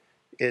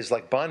is,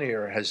 like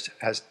Bonnier has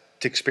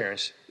to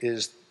experience,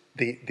 is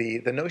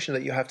the notion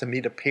that you have to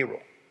meet a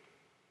payroll.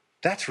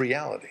 That's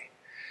reality.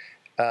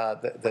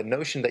 The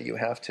notion that you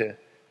have to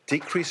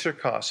decrease your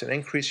costs and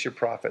increase your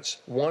profits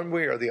one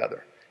way or the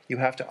other. You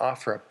have to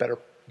offer a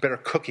better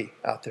cookie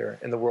out there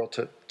in the world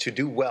to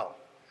do well.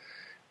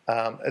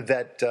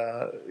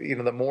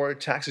 The more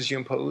taxes you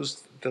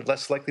impose, the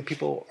less likely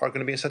people are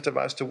going to be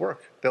incentivized to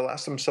work. They'll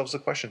ask themselves the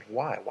question,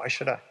 why? Why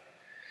should I?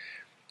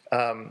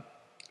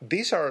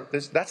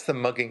 That's the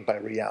mugging by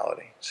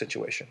reality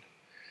situation.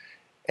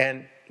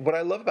 And what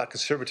I love about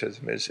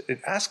conservatism is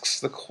it asks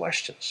the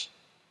questions.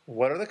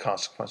 What are the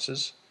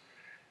consequences?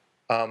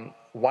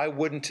 Why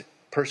wouldn't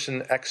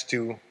person X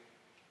do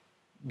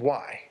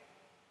Y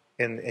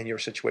in your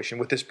situation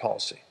with this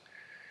policy?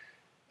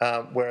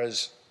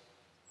 Whereas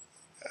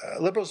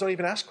liberals don't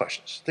even ask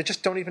questions. They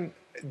just it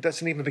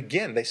doesn't even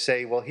begin. They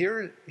say, well,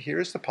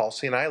 here's the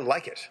policy, and I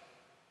like it.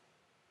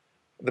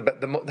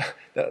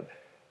 The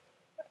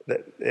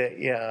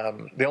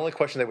only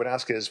question they would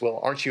ask is, well,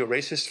 aren't you a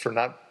racist for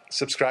not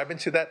subscribing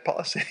to that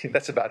policy?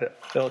 That's about it.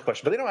 The only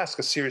question. But they don't ask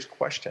a serious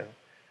question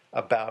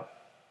about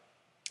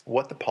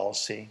what the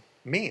policy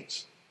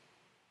means.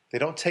 They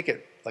don't take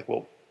it like,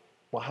 what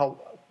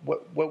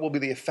will be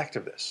the effect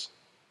of this?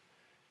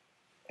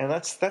 And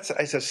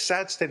it's a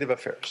sad state of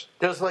affairs.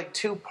 There's like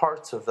two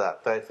parts of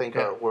that I think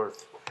are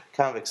worth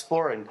kind of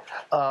exploring.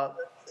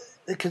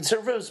 The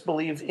conservatives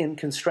believe in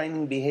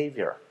constraining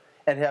behavior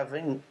and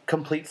having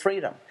complete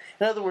freedom.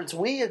 In other words,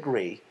 we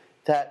agree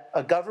that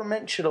a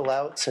government should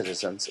allow its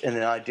citizens, in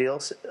an ideal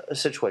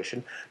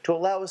situation, to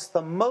allow us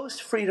the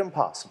most freedom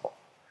possible.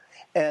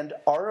 And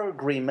our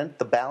agreement,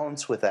 the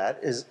balance with that,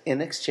 is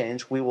in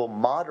exchange we will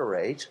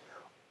moderate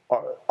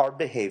our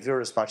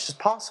behavior as much as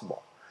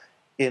possible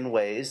in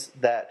ways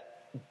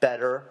that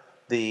better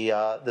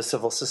the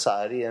civil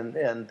society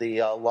and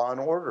the law and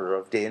order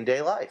of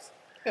day-to-day life.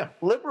 Yeah.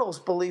 Liberals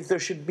believe there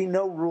should be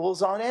no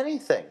rules on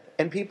anything.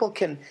 And people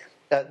can...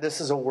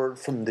 this is a word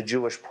from the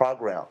Jewish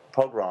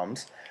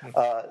pogroms,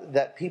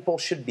 that people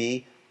should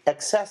be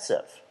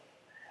excessive.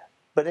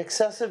 But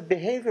excessive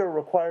behavior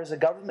requires a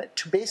government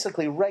to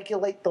basically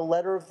regulate the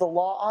letter of the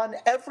law on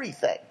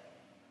everything.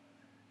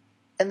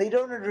 And they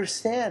don't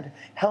understand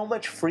how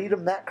much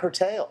freedom that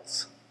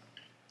curtails.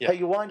 Yeah. How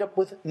you wind up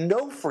with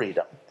no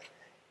freedom.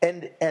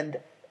 And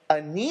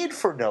a need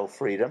for no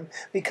freedom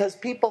because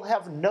people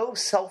have no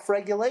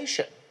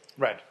self-regulation.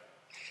 Right.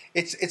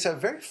 It's a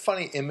very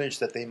funny image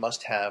that they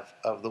must have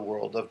of the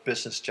world, of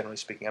business, generally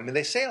speaking. I mean,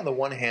 they say on the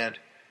one hand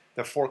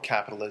they're for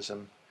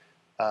capitalism.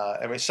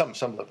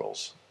 Some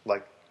liberals,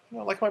 like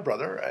my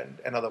brother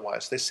and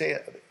otherwise, they say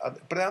it.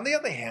 But on the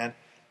other hand,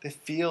 they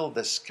feel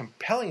this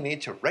compelling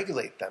need to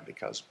regulate them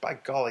because, by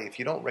golly, if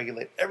you don't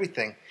regulate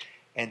everything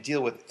and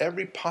deal with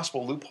every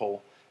possible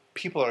loophole,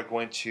 people are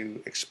going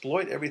to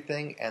exploit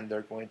everything and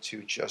they're going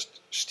to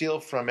just steal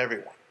from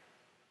everyone.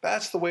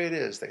 That's the way it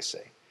is, they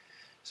say.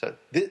 So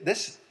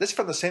this is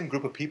from the same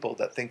group of people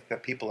that think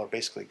that people are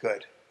basically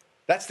good.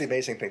 That's the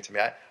amazing thing to me.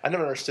 I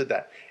never understood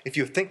that. If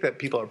you think that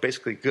people are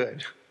basically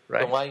good,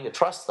 right? Then why do you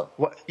trust them?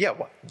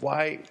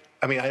 Why?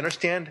 I mean, I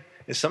understand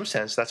in some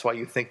sense that's why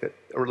you think that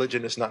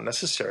religion is not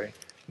necessary.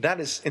 That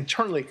is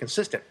internally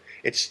consistent.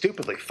 It's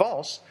stupidly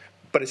false,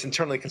 but it's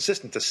internally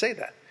consistent to say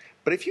that.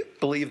 But if you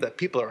believe that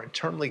people are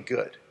internally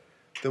good,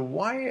 then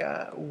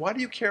why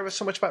do you care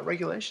so much about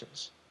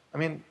regulations? I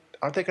mean,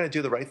 aren't they going to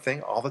do the right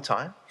thing all the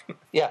time?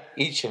 Yeah,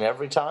 each and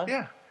every time.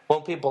 Yeah.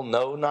 Won't people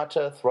know not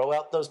to throw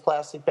out those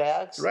plastic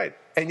bags? Right.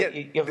 And yet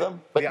you give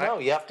them? But no,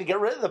 you have to get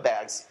rid of the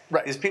bags.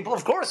 Right. These people,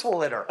 of course, will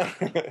litter.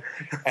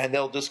 And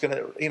they're just going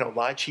to,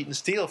 lie, cheat, and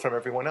steal from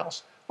everyone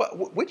else.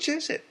 Which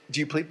is it?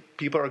 Do you believe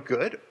people are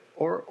good,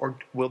 or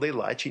will they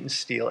lie, cheat, and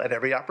steal at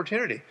every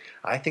opportunity?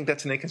 I think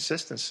that's an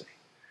inconsistency.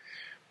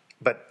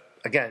 But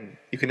again,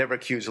 you can never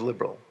accuse a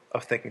liberal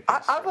of thinking.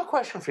 I have a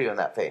question for you in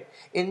that vein.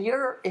 In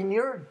your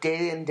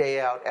day in, day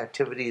out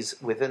activities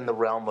within the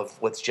realm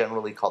of what's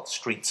generally called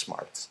street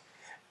smarts,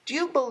 do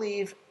you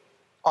believe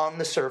on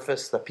the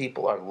surface that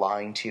people are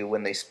lying to you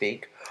when they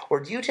speak?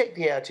 Or do you take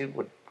the attitude,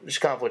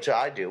 which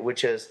I do,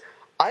 which is,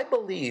 I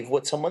believe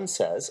what someone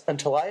says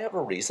until I have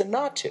a reason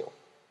not to?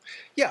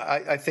 Yeah,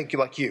 I think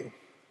like you.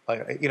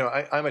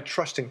 I'm a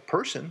trusting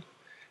person.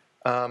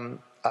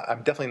 I'm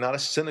definitely not a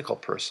cynical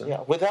person.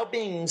 Yeah, without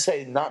being,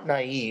 not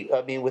naive.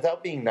 I mean,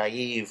 without being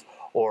naive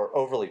or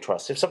overly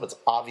trusting. If someone's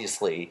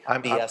obviously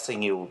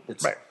BSing you,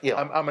 it's right.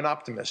 I'm an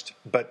optimist,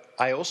 but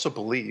I also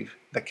believe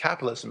that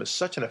capitalism is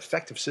such an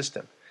effective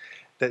system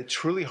that it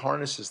truly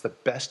harnesses the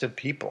best in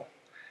people,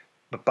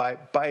 but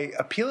by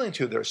appealing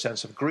to their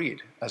sense of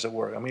greed, as it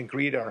were. I mean,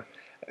 greed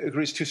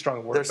is too strong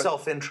a word. Their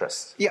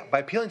self-interest. Yeah, by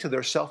appealing to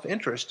their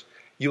self-interest,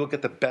 you will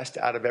get the best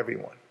out of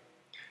everyone,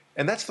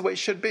 and that's the way it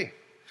should be.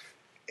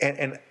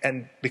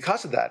 And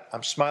because of that,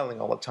 I'm smiling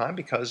all the time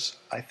because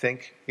I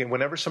think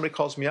whenever somebody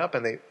calls me up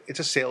and it's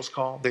a sales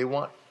call, they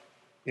want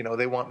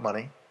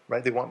money,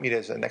 right? They want me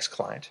as a next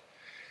client,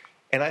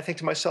 and I think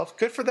to myself,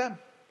 good for them,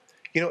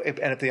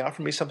 if they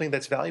offer me something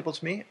that's valuable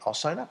to me, I'll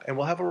sign up and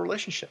we'll have a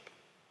relationship.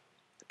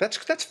 That's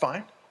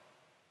fine.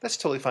 That's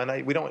totally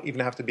fine. We don't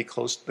even have to be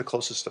the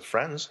closest of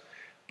friends,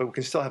 but we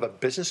can still have a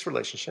business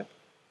relationship,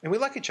 and we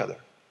like each other.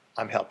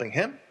 I'm helping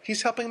him;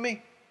 he's helping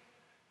me.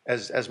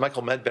 As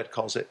Michael Medved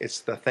calls it, it's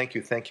the thank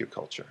you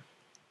culture,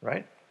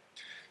 right?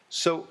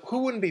 So who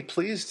wouldn't be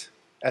pleased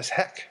as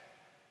heck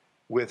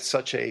with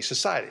such a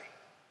society,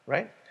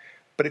 right?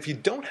 But if you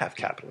don't have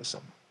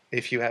capitalism,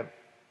 if you have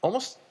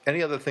almost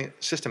any other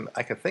system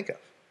I can think of,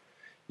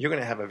 you're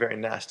going to have a very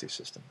nasty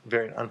system, a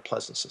very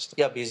unpleasant system.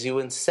 Yeah, because you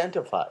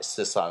incentivize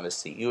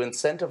dishonesty. You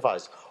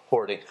incentivize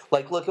hoarding.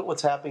 Like, look at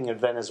what's happening in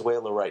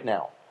Venezuela right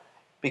now.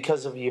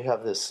 Because you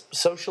have this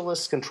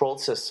socialist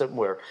controlled system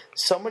where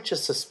so much of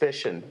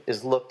suspicion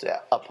is looked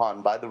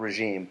upon by the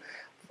regime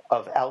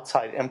of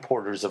outside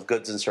importers of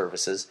goods and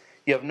services.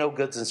 You have no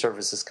goods and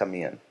services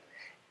coming in.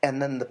 And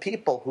then the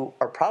people who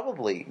are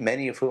probably,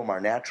 many of whom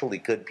are naturally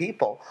good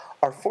people,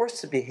 are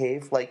forced to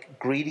behave like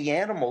greedy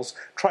animals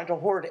trying to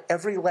hoard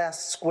every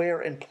last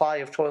square and ply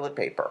of toilet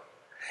paper.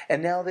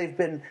 And now they've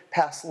been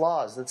passed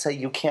laws that say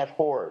you can't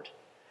hoard.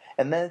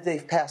 And then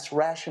they've passed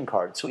ration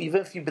cards. So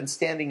even if you've been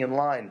standing in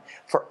line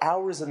for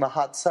hours in the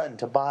hot sun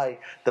to buy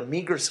the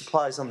meager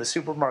supplies on the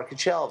supermarket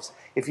shelves,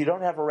 if you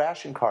don't have a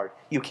ration card,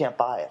 you can't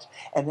buy it.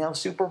 And now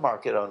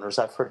supermarket owners,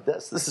 I've heard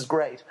this is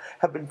great,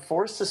 have been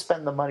forced to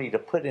spend the money to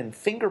put in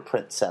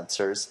fingerprint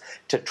sensors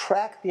to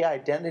track the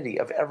identity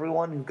of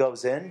everyone who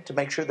goes in to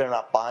make sure they're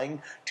not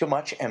buying too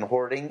much and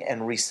hoarding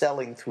and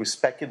reselling through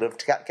speculative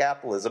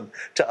capitalism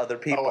to other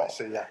people. Oh, I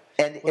see, yeah.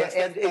 And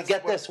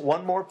get this,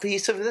 one more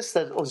piece of this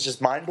that was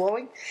just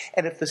mind-blowing.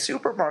 And if the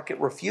supermarket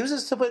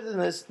refuses to put in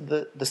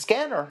the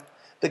scanner,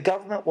 the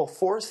government will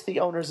force the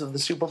owners of the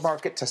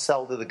supermarket to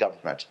sell to the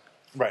government.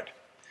 Right.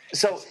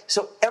 So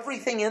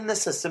everything in the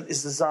system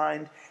is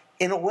designed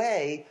in a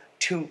way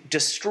to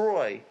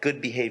destroy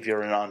good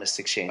behavior and honest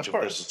exchange of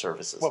goods and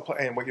services. Well,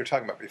 and what you're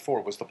talking about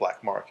before was the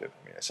black market.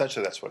 I mean,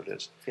 essentially that's what it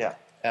is. Yeah.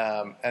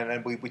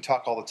 And we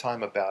talk all the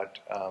time about,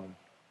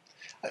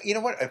 you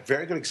know what, a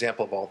very good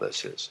example of all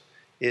this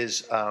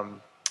is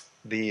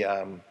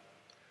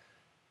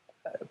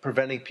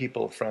preventing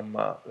people from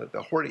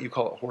the hoarding. You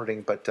call it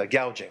hoarding, but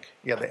gouging.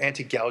 Yeah, the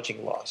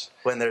anti-gouging laws.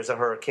 When there's a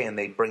hurricane,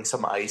 they bring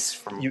some ice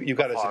from. You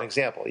got it as an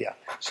example, yeah.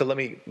 So let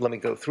me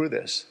go through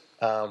this.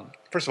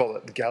 First of all,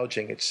 the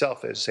gouging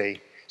itself is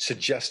a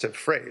suggestive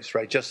phrase,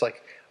 right? Just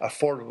like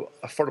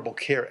Affordable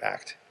Care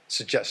Act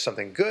suggests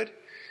something good,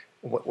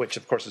 which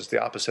of course is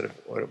the opposite of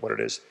what it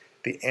is.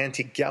 The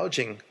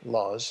anti-gouging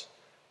laws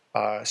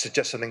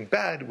suggest something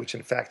bad, which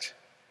in fact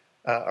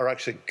are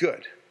actually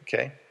good.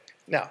 Okay.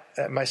 Now,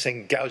 am I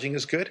saying gouging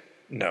is good?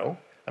 No,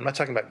 I'm not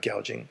talking about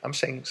gouging. I'm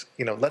saying,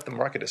 let the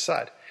market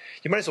decide.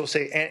 You might as well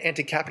say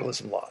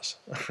anti-capitalism laws,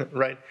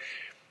 right?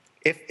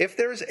 If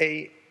there's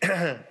a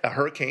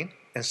hurricane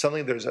and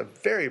suddenly there's a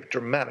very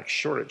dramatic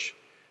shortage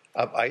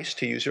of ice,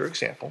 to use your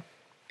example,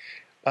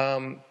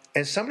 and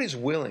somebody's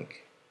willing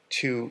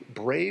to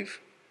brave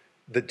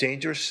the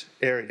dangerous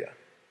area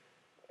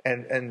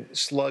and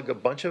slug a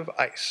bunch of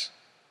ice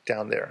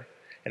down there,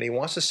 and he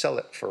wants to sell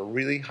it for a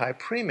really high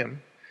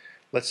premium,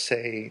 let's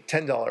say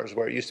 $10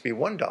 where it used to be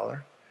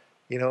 $1,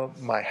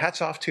 my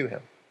hat's off to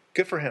him.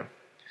 Good for him.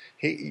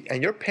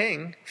 And you're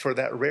paying for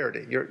that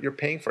rarity. You're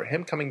paying for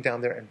him coming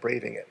down there and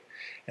braving it.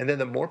 And then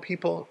the more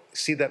people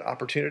see that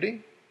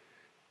opportunity,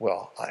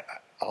 well,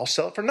 I'll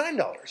sell it for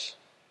 $9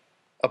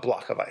 a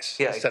block of ice.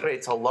 Yeah, it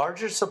creates a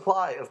larger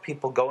supply of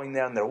people going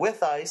down there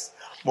with ice,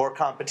 more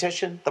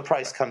competition, the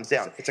price comes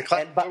down. It's a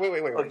wait.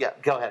 Oh, yeah,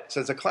 go ahead.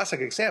 So it's a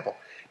classic example.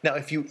 Now,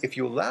 if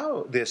you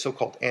allow the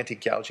so-called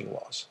anti-gouging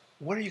laws,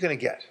 what are you going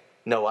to get?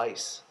 No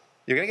ice.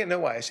 You're going to get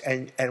no ice,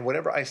 and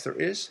whatever ice there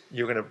is,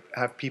 you're going to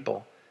have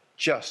people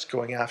just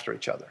going after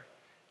each other.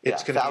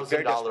 It's going to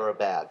be $1,000 a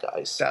bag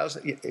ice.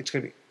 It's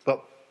going to be,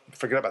 well,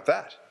 forget about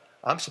that.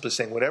 I'm simply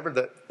saying whatever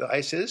the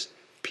ice is,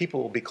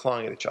 people will be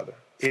clawing at each other.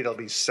 It'll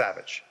be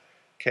savage.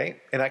 Okay?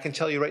 And I can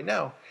tell you right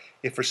now,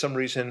 if for some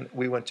reason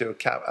we went to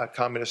a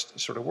communist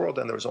sort of world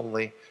and there was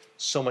only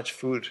so much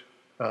food,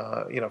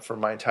 for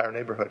my entire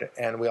neighborhood,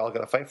 and we all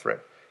got to fight for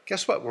it,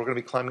 guess what? We're going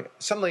to be climbing.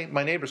 Suddenly,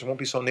 my neighbors won't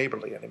be so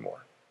neighborly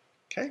anymore.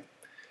 Okay?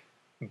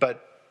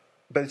 But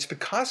it's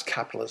because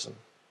capitalism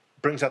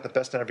brings out the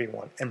best in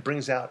everyone and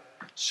brings out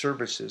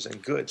services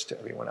and goods to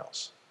everyone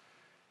else.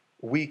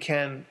 We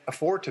can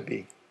afford to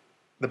be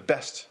the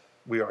best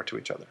we are to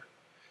each other.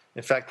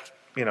 In fact,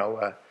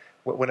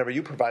 whenever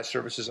you provide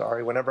services,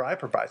 Ari, whenever I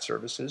provide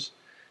services,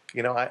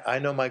 I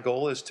know my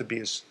goal is to be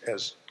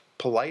as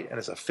polite and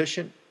as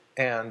efficient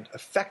and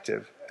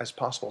effective as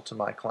possible to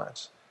my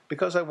clients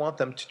because I want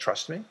them to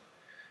trust me.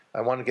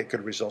 I want to get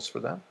good results for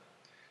them.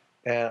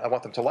 And I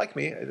want them to like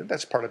me.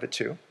 That's part of it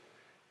too.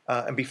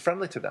 And be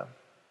friendly to them.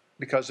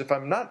 Because if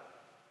I'm not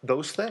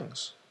those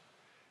things,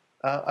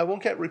 I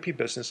won't get repeat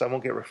business. I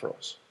won't get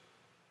referrals.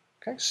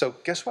 Okay, so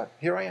guess what?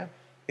 Here I am.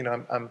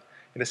 I'm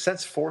in a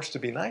sense forced to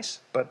be nice,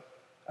 but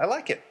I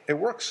like it. It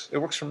works. It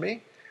works for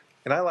me,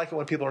 and I like it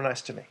when people are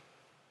nice to me.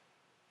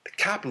 The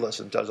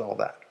capitalism does all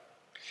that,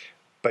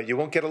 but you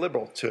won't get a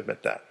liberal to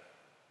admit that.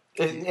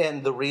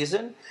 And the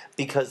reason?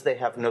 Because they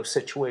have no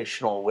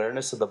situational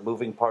awareness of the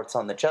moving parts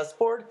on the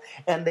chessboard,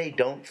 and they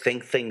don't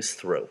think things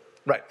through.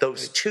 Right.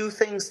 Those two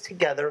things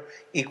together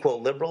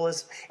equal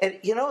liberalism. And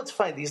it's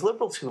funny, these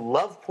liberals who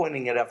love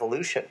pointing at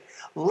evolution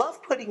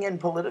love putting in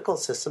political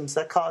systems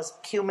that cause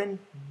human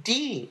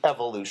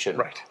de-evolution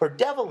or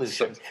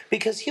devolution.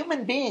 Because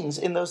human beings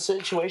in those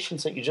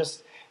situations that you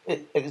just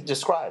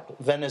described,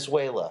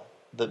 Venezuela,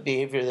 the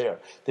behavior there,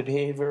 the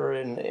behavior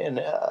in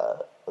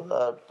a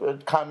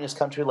communist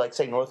country like,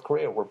 say, North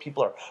Korea, where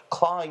people are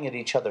clawing at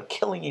each other,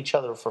 killing each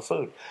other for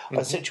food.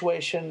 A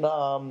situation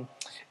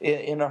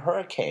in a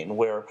hurricane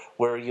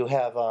where you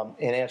have an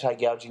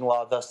anti-gouging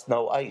law, thus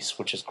no ice,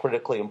 which is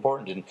critically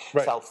important in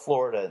South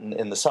Florida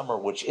in the summer,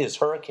 which is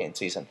hurricane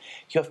season.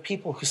 You have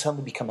people who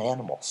suddenly become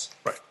animals.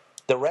 Right.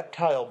 The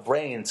reptile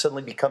brain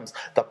suddenly becomes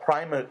the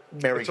primary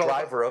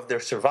driver of their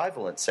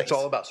survival instincts. It's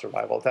all about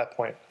survival at that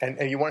point.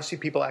 And you want to see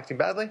people acting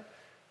badly?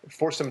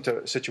 Force them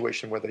to a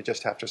situation where they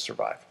just have to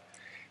survive.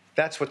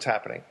 That's what's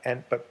happening.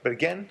 But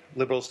again,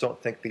 liberals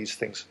don't think these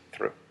things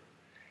through.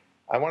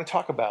 I want to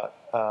talk about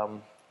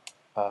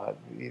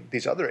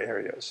these other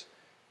areas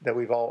that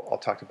we've all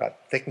talked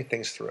about, thinking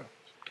things through.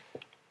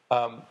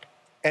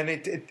 And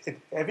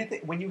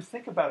everything. When you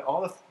think about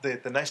all of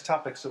the nice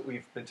topics that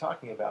we've been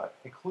talking about,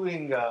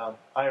 including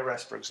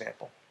IRS, for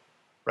example,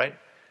 right?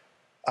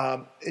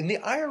 In the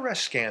IRS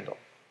scandal,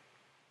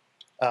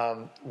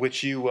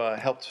 which you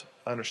helped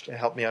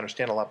me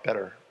understand a lot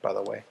better, by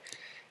the way.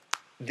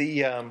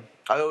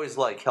 I always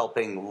like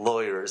helping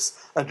lawyers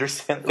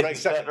understand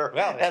things better.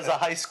 Well, as a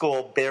high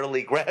school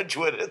barely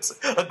graduate, it's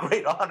a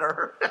great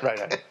honor.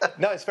 Right.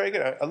 No, it's very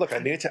good. Look, I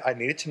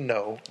needed to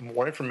know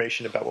more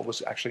information about what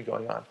was actually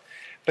going on.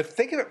 But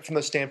think of it from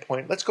the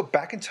standpoint, let's go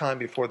back in time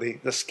before the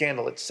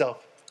scandal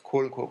itself,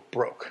 quote unquote,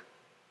 broke.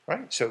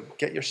 Right? So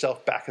get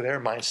yourself back to their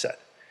mindset.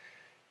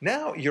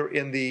 Now you're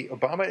in the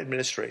Obama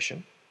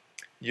administration.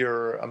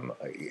 You're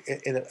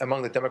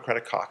among the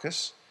Democratic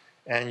caucus,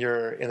 and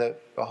you're in the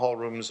hall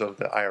rooms of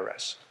the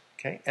IRS.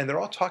 Okay, and they're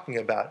all talking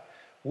about,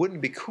 wouldn't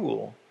it be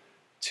cool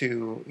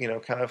to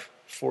kind of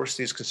force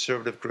these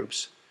conservative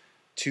groups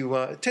to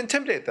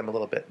intimidate them a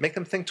little bit, make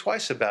them think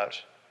twice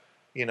about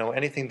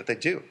anything that they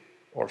do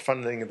or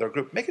funding their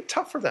group, make it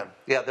tough for them.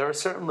 Yeah, there are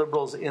certain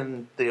liberals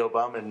in the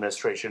Obama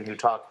administration who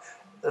talk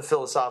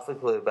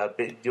philosophically about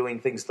doing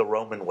things the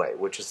Roman way,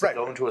 which is to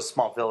go into a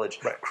small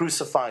village,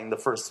 crucifying the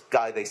first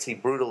guy they see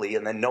brutally,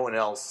 and then no one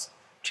else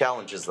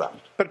challenges them.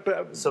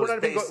 But so it's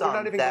based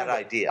on that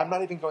idea. I'm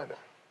not even going there.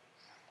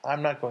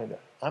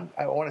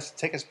 I want to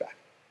take us back,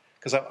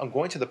 because I'm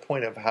going to the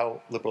point of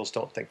how liberals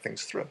don't think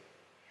things through.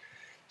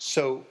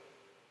 So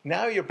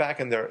now you're back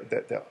in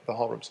the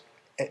hall rooms.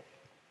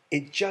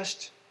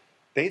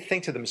 They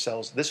think to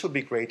themselves, this would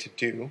be great to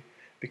do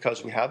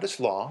because we have this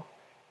law,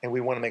 and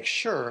we want to make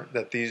sure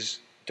that these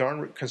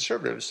darn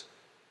conservatives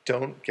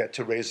don't get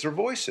to raise their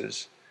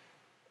voices.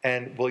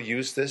 And we'll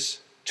use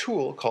this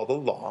tool called the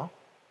law,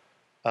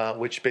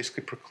 which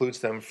basically precludes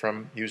them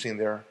from using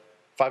their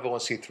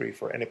 501c3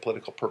 for any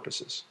political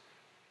purposes.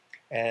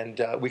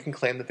 And we can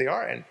claim that they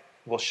are, and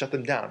we'll shut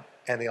them down.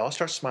 And they all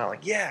start smiling.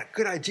 Yeah,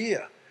 good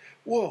idea.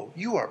 Whoa,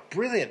 you are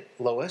brilliant,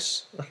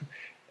 Lois.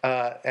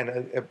 And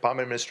the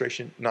Obama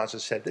administration nods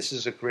and said, this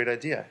is a great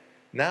idea.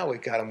 Now we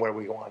got them where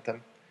we want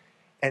them.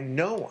 And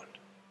no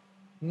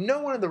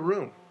one in the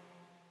room,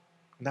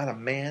 not a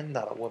man,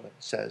 not a woman,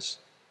 says,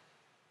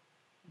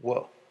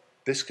 whoa,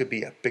 this could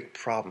be a big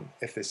problem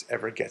if this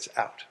ever gets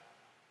out.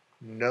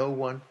 No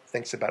one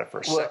thinks about it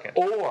for a second.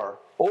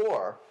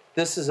 Or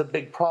this is a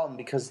big problem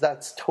because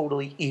that's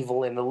totally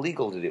evil and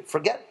illegal to do.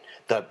 Forget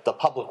the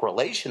public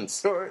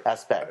relations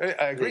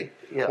aspect. I agree.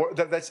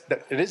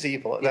 It is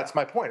evil. Yeah. That's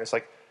my point. It's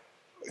like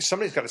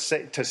somebody's got to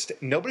say.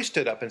 Nobody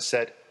stood up and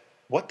said,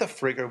 "What the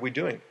frig are we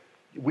doing?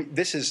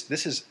 This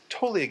is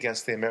totally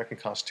against the American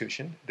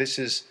Constitution. This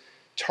is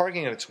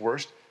targeting at its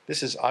worst.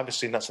 This is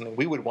obviously not something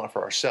we would want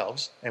for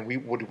ourselves, and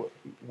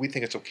we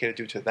think it's okay to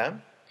do to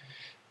them.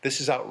 This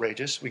is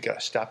outrageous. We got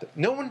to stop it."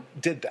 No one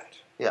did that.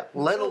 Yeah.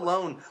 Let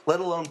alone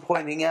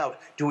pointing out,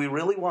 do we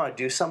really want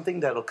to do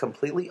something that'll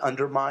completely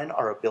undermine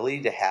our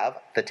ability to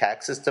have the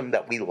tax system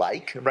that we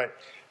like? Right.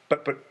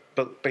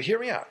 But hear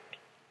me out.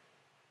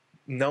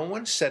 No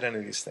one said any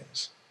of these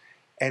things.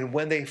 And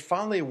when they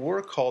finally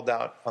were called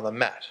out on the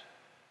mat,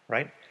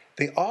 right,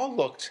 they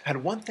all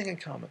had one thing in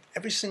common,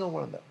 every single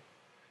one of them.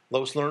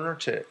 Lois Lerner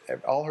to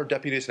all her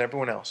deputies and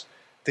everyone else.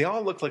 They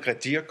all looked like a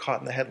deer caught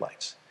in the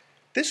headlights.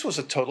 This was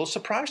a total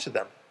surprise to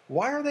them.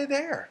 Why are they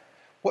there?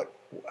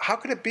 How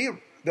could it be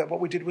that what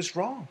we did was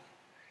wrong?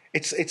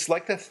 It's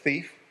like the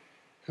thief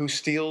who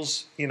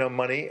steals,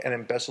 money and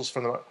embezzles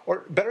from the,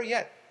 or better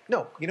yet,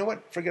 no, you know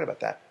what? Forget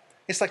about that.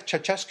 It's like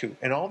Ceausescu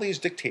and all these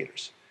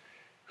dictators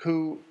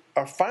who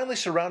are finally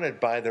surrounded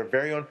by their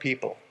very own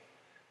people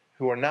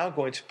who are now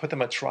going to put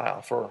them on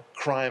trial for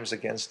crimes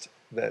against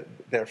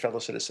their fellow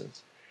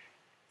citizens.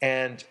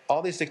 And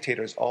all these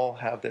dictators all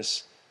have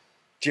this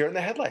deer in the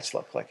headlights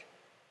look. Like,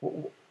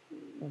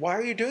 why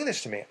are you doing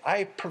this to me?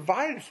 I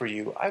provided for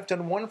you. I've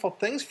done wonderful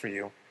things for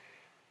you.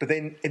 But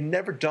it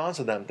never dawns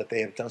on them that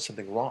they have done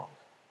something wrong.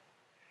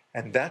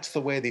 And that's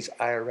the way these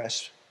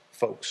IRS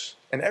folks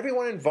and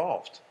everyone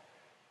involved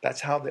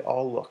That's how they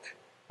all look,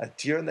 a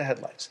deer in the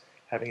headlights,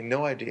 having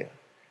no idea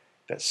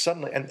that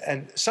suddenly,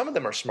 and some of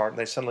them are smart, and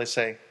they suddenly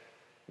say,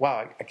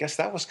 wow, I guess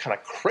that was kind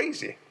of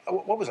crazy.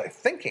 What was I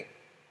thinking?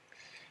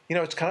 You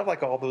know, it's kind of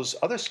like all those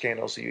other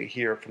scandals that you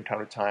hear from time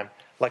to time,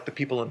 like the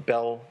people in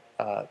Bell,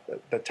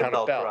 the town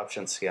of Bell.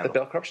 Corruption scandal. The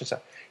Bell corruption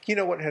scandal. You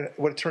know,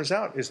 what it turns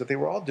out is that they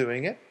were all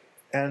doing it,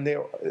 and they,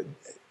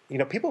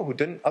 people who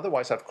didn't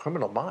otherwise have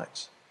criminal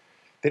minds.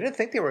 They didn't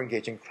think they were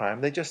engaging in crime.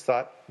 They just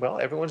thought, well,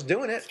 everyone's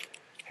doing it.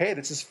 Hey,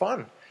 this is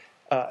fun.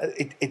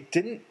 It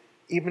didn't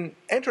even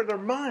enter their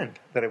mind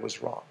that it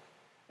was wrong.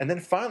 And then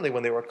finally,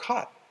 when they were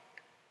caught,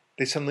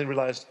 they suddenly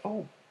realized,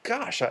 oh,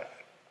 gosh,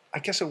 I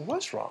guess it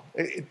was wrong.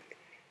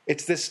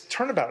 It's this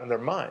turnabout in their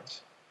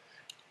minds.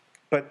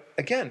 But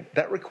again,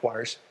 that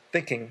requires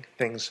thinking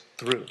things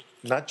through,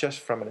 not just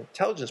from an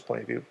intelligence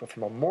point of view, but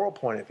from a moral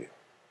point of view.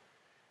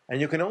 And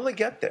you can only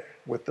get there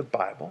with the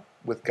Bible,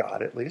 with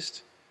God at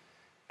least.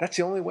 That's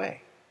the only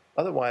way.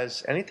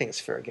 Otherwise, anything is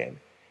fair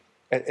game.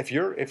 If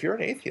you're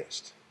an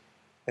atheist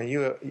and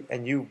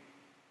you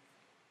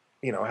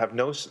have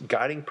no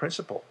guiding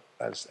principle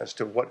as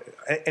to what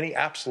any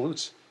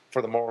absolutes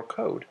for the moral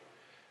code,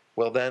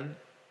 well then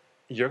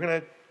you're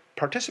going to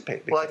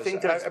participate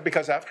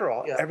because after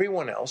all,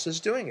 everyone else is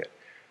doing it.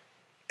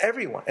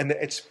 Everyone, and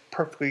it's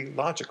perfectly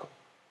logical,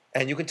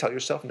 and you can tell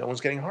yourself no one's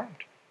getting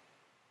harmed.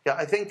 Yeah,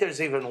 I think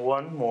there's even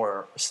one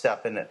more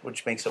step in it,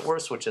 which makes it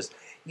worse, which is,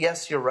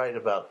 yes, you're right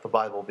about the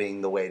Bible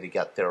being the way to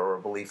get there, or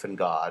a belief in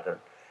God, or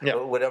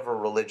whatever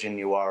religion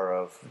you are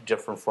of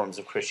different forms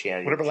of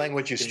Christianity. Whatever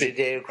language you speak.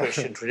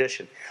 Judeo-Christian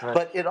tradition. Right.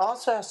 But it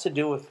also has to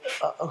do with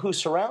who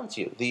surrounds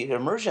you, the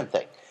immersion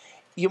thing.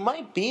 You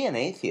might be an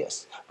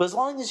atheist, but as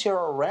long as you're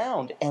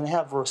around and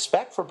have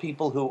respect for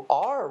people who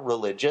are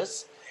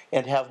religious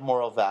and have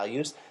moral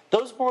values,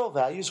 those moral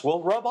values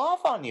will rub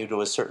off on you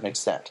to a certain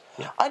extent.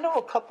 Yeah. I know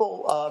a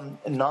couple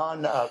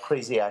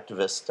non-crazy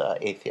activist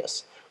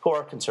atheists who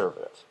are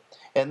conservative.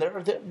 And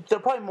they're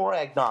probably more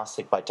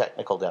agnostic by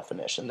technical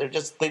definition.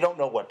 They don't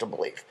know what to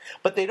believe.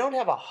 But they don't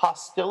have a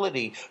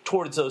hostility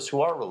towards those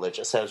who are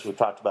religious, as we've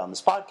talked about in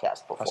this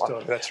podcast before.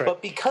 Hostility, that's right.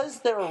 But because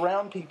they're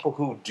around people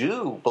who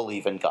do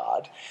believe in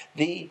God,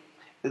 the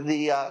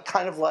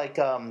kind of like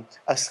a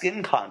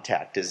skin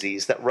contact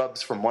disease that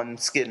rubs from one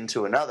skin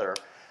to another,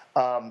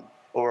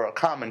 or a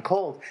common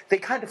cold, they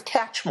kind of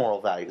catch moral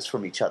values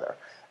from each other.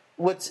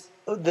 What's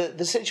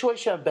the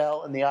situation of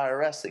Bell and the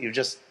IRS that you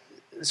just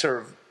sort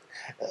of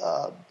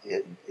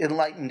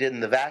enlightened in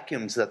the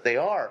vacuums that they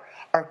are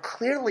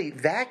clearly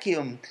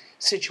vacuum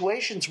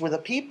situations where the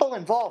people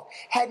involved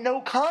had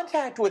no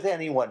contact with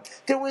anyone.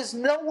 There was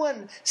no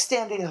one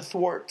standing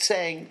athwart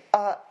saying,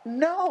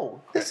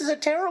 no, this is a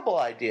terrible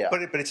idea.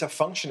 But it's a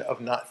function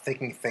of not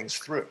thinking things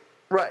through.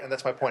 Right. And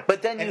that's my point.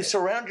 But then you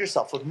surround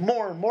yourself with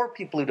more and more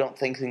people who don't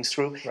think things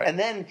through, right. And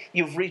then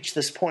you've reached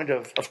this point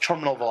of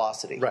terminal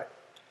velocity. Right.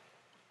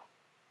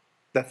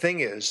 The thing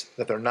is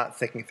that they're not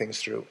thinking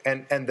things through,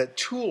 and the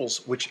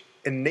tools which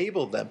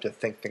enable them to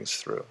think things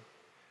through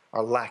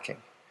are lacking.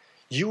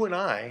 You and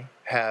I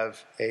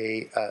have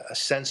a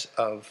sense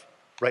of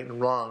right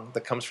and wrong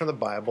that comes from the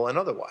Bible and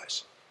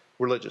otherwise,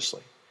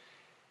 religiously.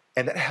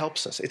 And that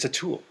helps us. It's a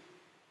tool.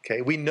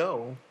 Okay? We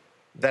know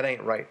that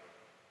ain't right.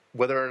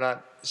 Whether or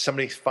not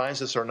somebody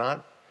finds us or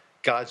not,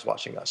 God's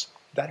watching us.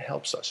 That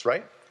helps us,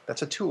 right?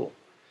 That's a tool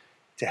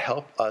to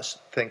help us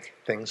think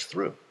things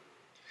through.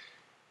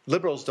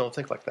 Liberals don't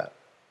think like that.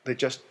 They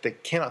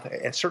cannot,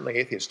 and certainly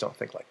atheists don't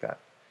think like that.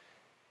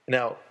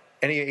 Now,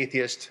 any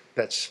atheist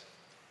that's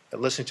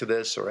listening to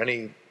this, or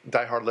any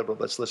diehard liberal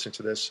that's listening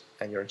to this,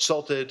 and you're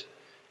insulted,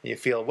 and you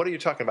feel, what are you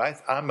talking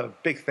about? I'm a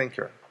big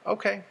thinker.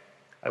 Okay.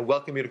 I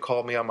welcome you to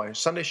call me on my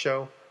Sunday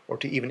show, or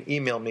to even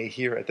email me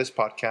here at this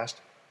podcast,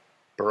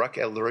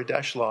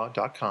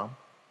 baruch@lurid-law.com.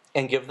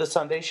 And give the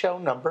Sunday show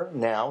number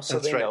now so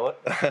that's they right. know it.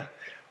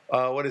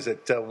 What is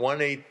it?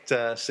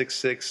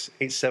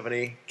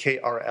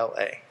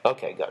 1-866-870-KRLA.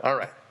 Okay, good. All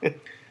right.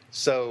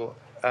 So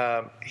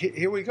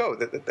here we go.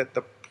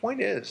 The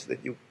point is that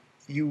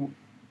you,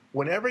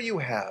 whenever you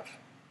have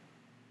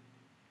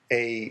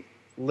a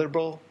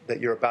liberal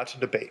that you're about to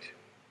debate,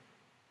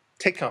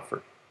 take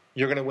comfort.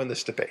 You're going to win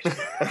this debate.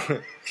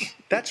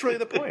 That's really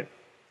the point.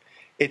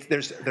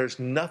 There's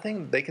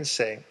nothing they can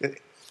say.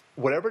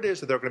 Whatever it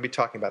is that they're going to be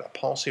talking about, a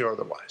policy or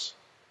otherwise,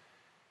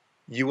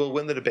 you will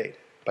win the debate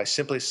by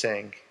simply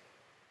saying,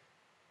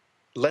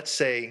 let's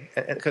say,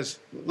 because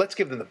let's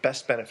give them the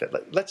best benefit.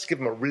 Let's give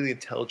them a really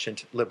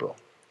intelligent liberal.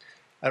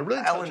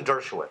 Alan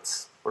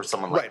Dershowitz or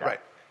someone like that.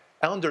 Right.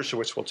 Alan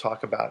Dershowitz will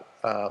talk about,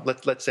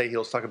 let's say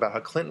he'll talk about how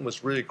Clinton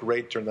was really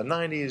great during the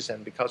 90s,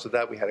 and because of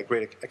that we had a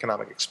great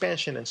economic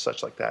expansion and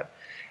such like that.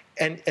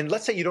 And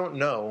let's say you don't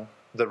know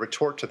the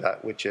retort to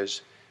that, which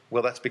is,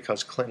 well, that's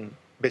because Clinton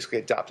basically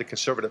adopted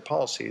conservative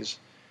policies,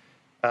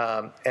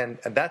 and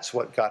that's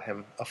what got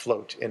him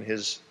afloat in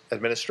his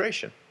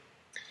administration.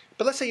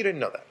 But let's say you didn't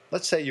know that.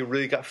 Let's say you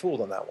really got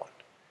fooled on that one.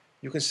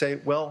 You can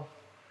say, well,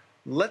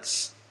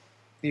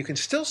 you can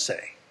still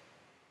say,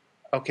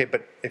 okay,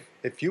 but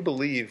if you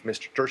believe,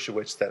 Mr.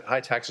 Dershowitz, that high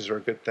taxes are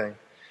a good thing,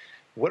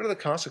 What are the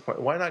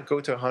consequences? Why not go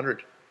to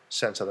 100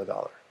 cents on the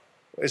dollar?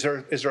 Is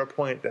there a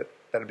point that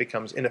it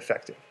becomes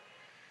ineffective?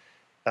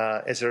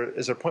 Is there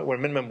a point where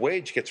minimum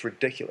wage gets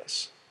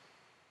ridiculous?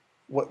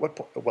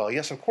 Well,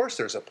 yes, of course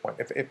there's a point.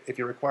 If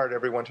you required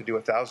everyone to do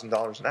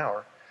 $1,000 an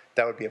hour,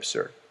 that would be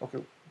absurd.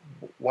 Okay,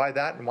 why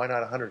that, and why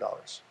not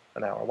 $100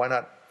 an hour? Why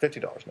not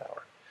 $50 an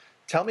hour?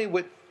 Tell me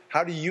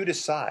how do you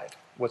decide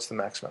what's the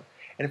maximum?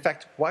 And in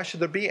fact, why should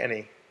there be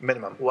any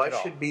minimum? Why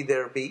should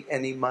there be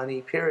any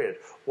money, period?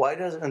 Why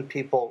doesn't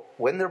people,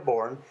 when they're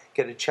born,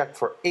 get a check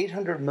for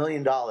 $800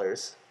 million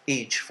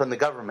each from the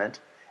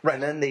government, right,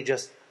 and then they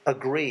just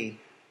agree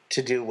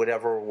to do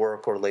whatever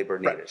work or labor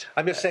needed? Right.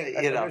 I'm just saying,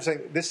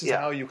 this is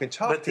how you can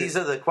talk. But these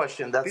are the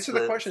questions. These are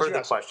the questions you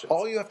ask.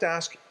 All you have to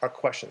ask are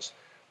questions.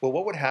 Well,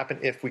 what would happen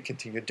if we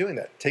continue doing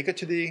that? Take it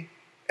to the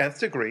nth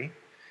degree,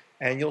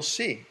 and you'll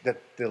see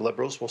that the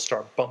liberals will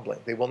start bumbling.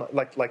 They will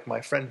not, like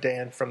my friend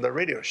Dan from the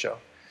radio show.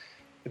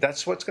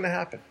 That's what's going to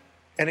happen.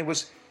 And it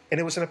was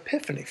an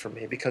epiphany for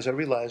me, because I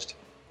realized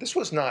this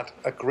was not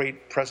a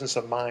great presence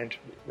of mind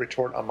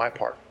retort on my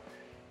part.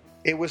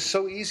 It was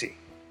so easy.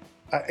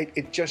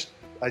 It just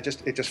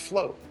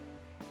flowed.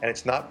 And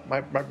it's not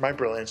my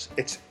brilliance.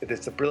 It's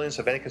the brilliance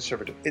of any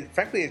conservative.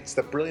 Frankly, it's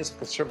the brilliance of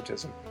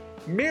conservatism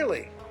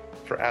merely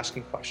for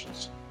asking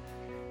questions.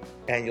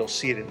 And you'll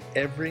see it in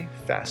every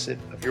facet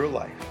of your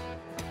life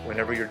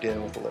whenever you're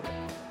dealing with the liberal.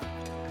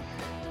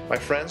 My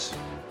friends,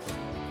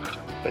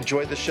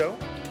 enjoyed the show.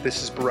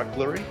 This is Barak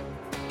Lurie.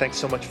 Thanks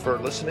so much for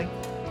listening.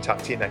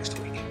 Talk to you next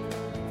week.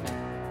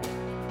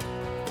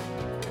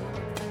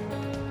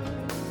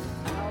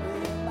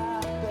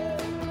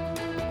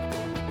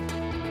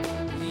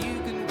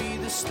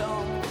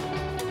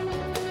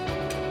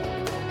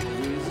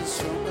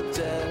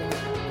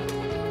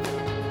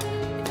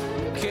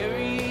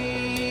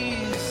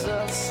 Carries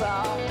us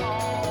out.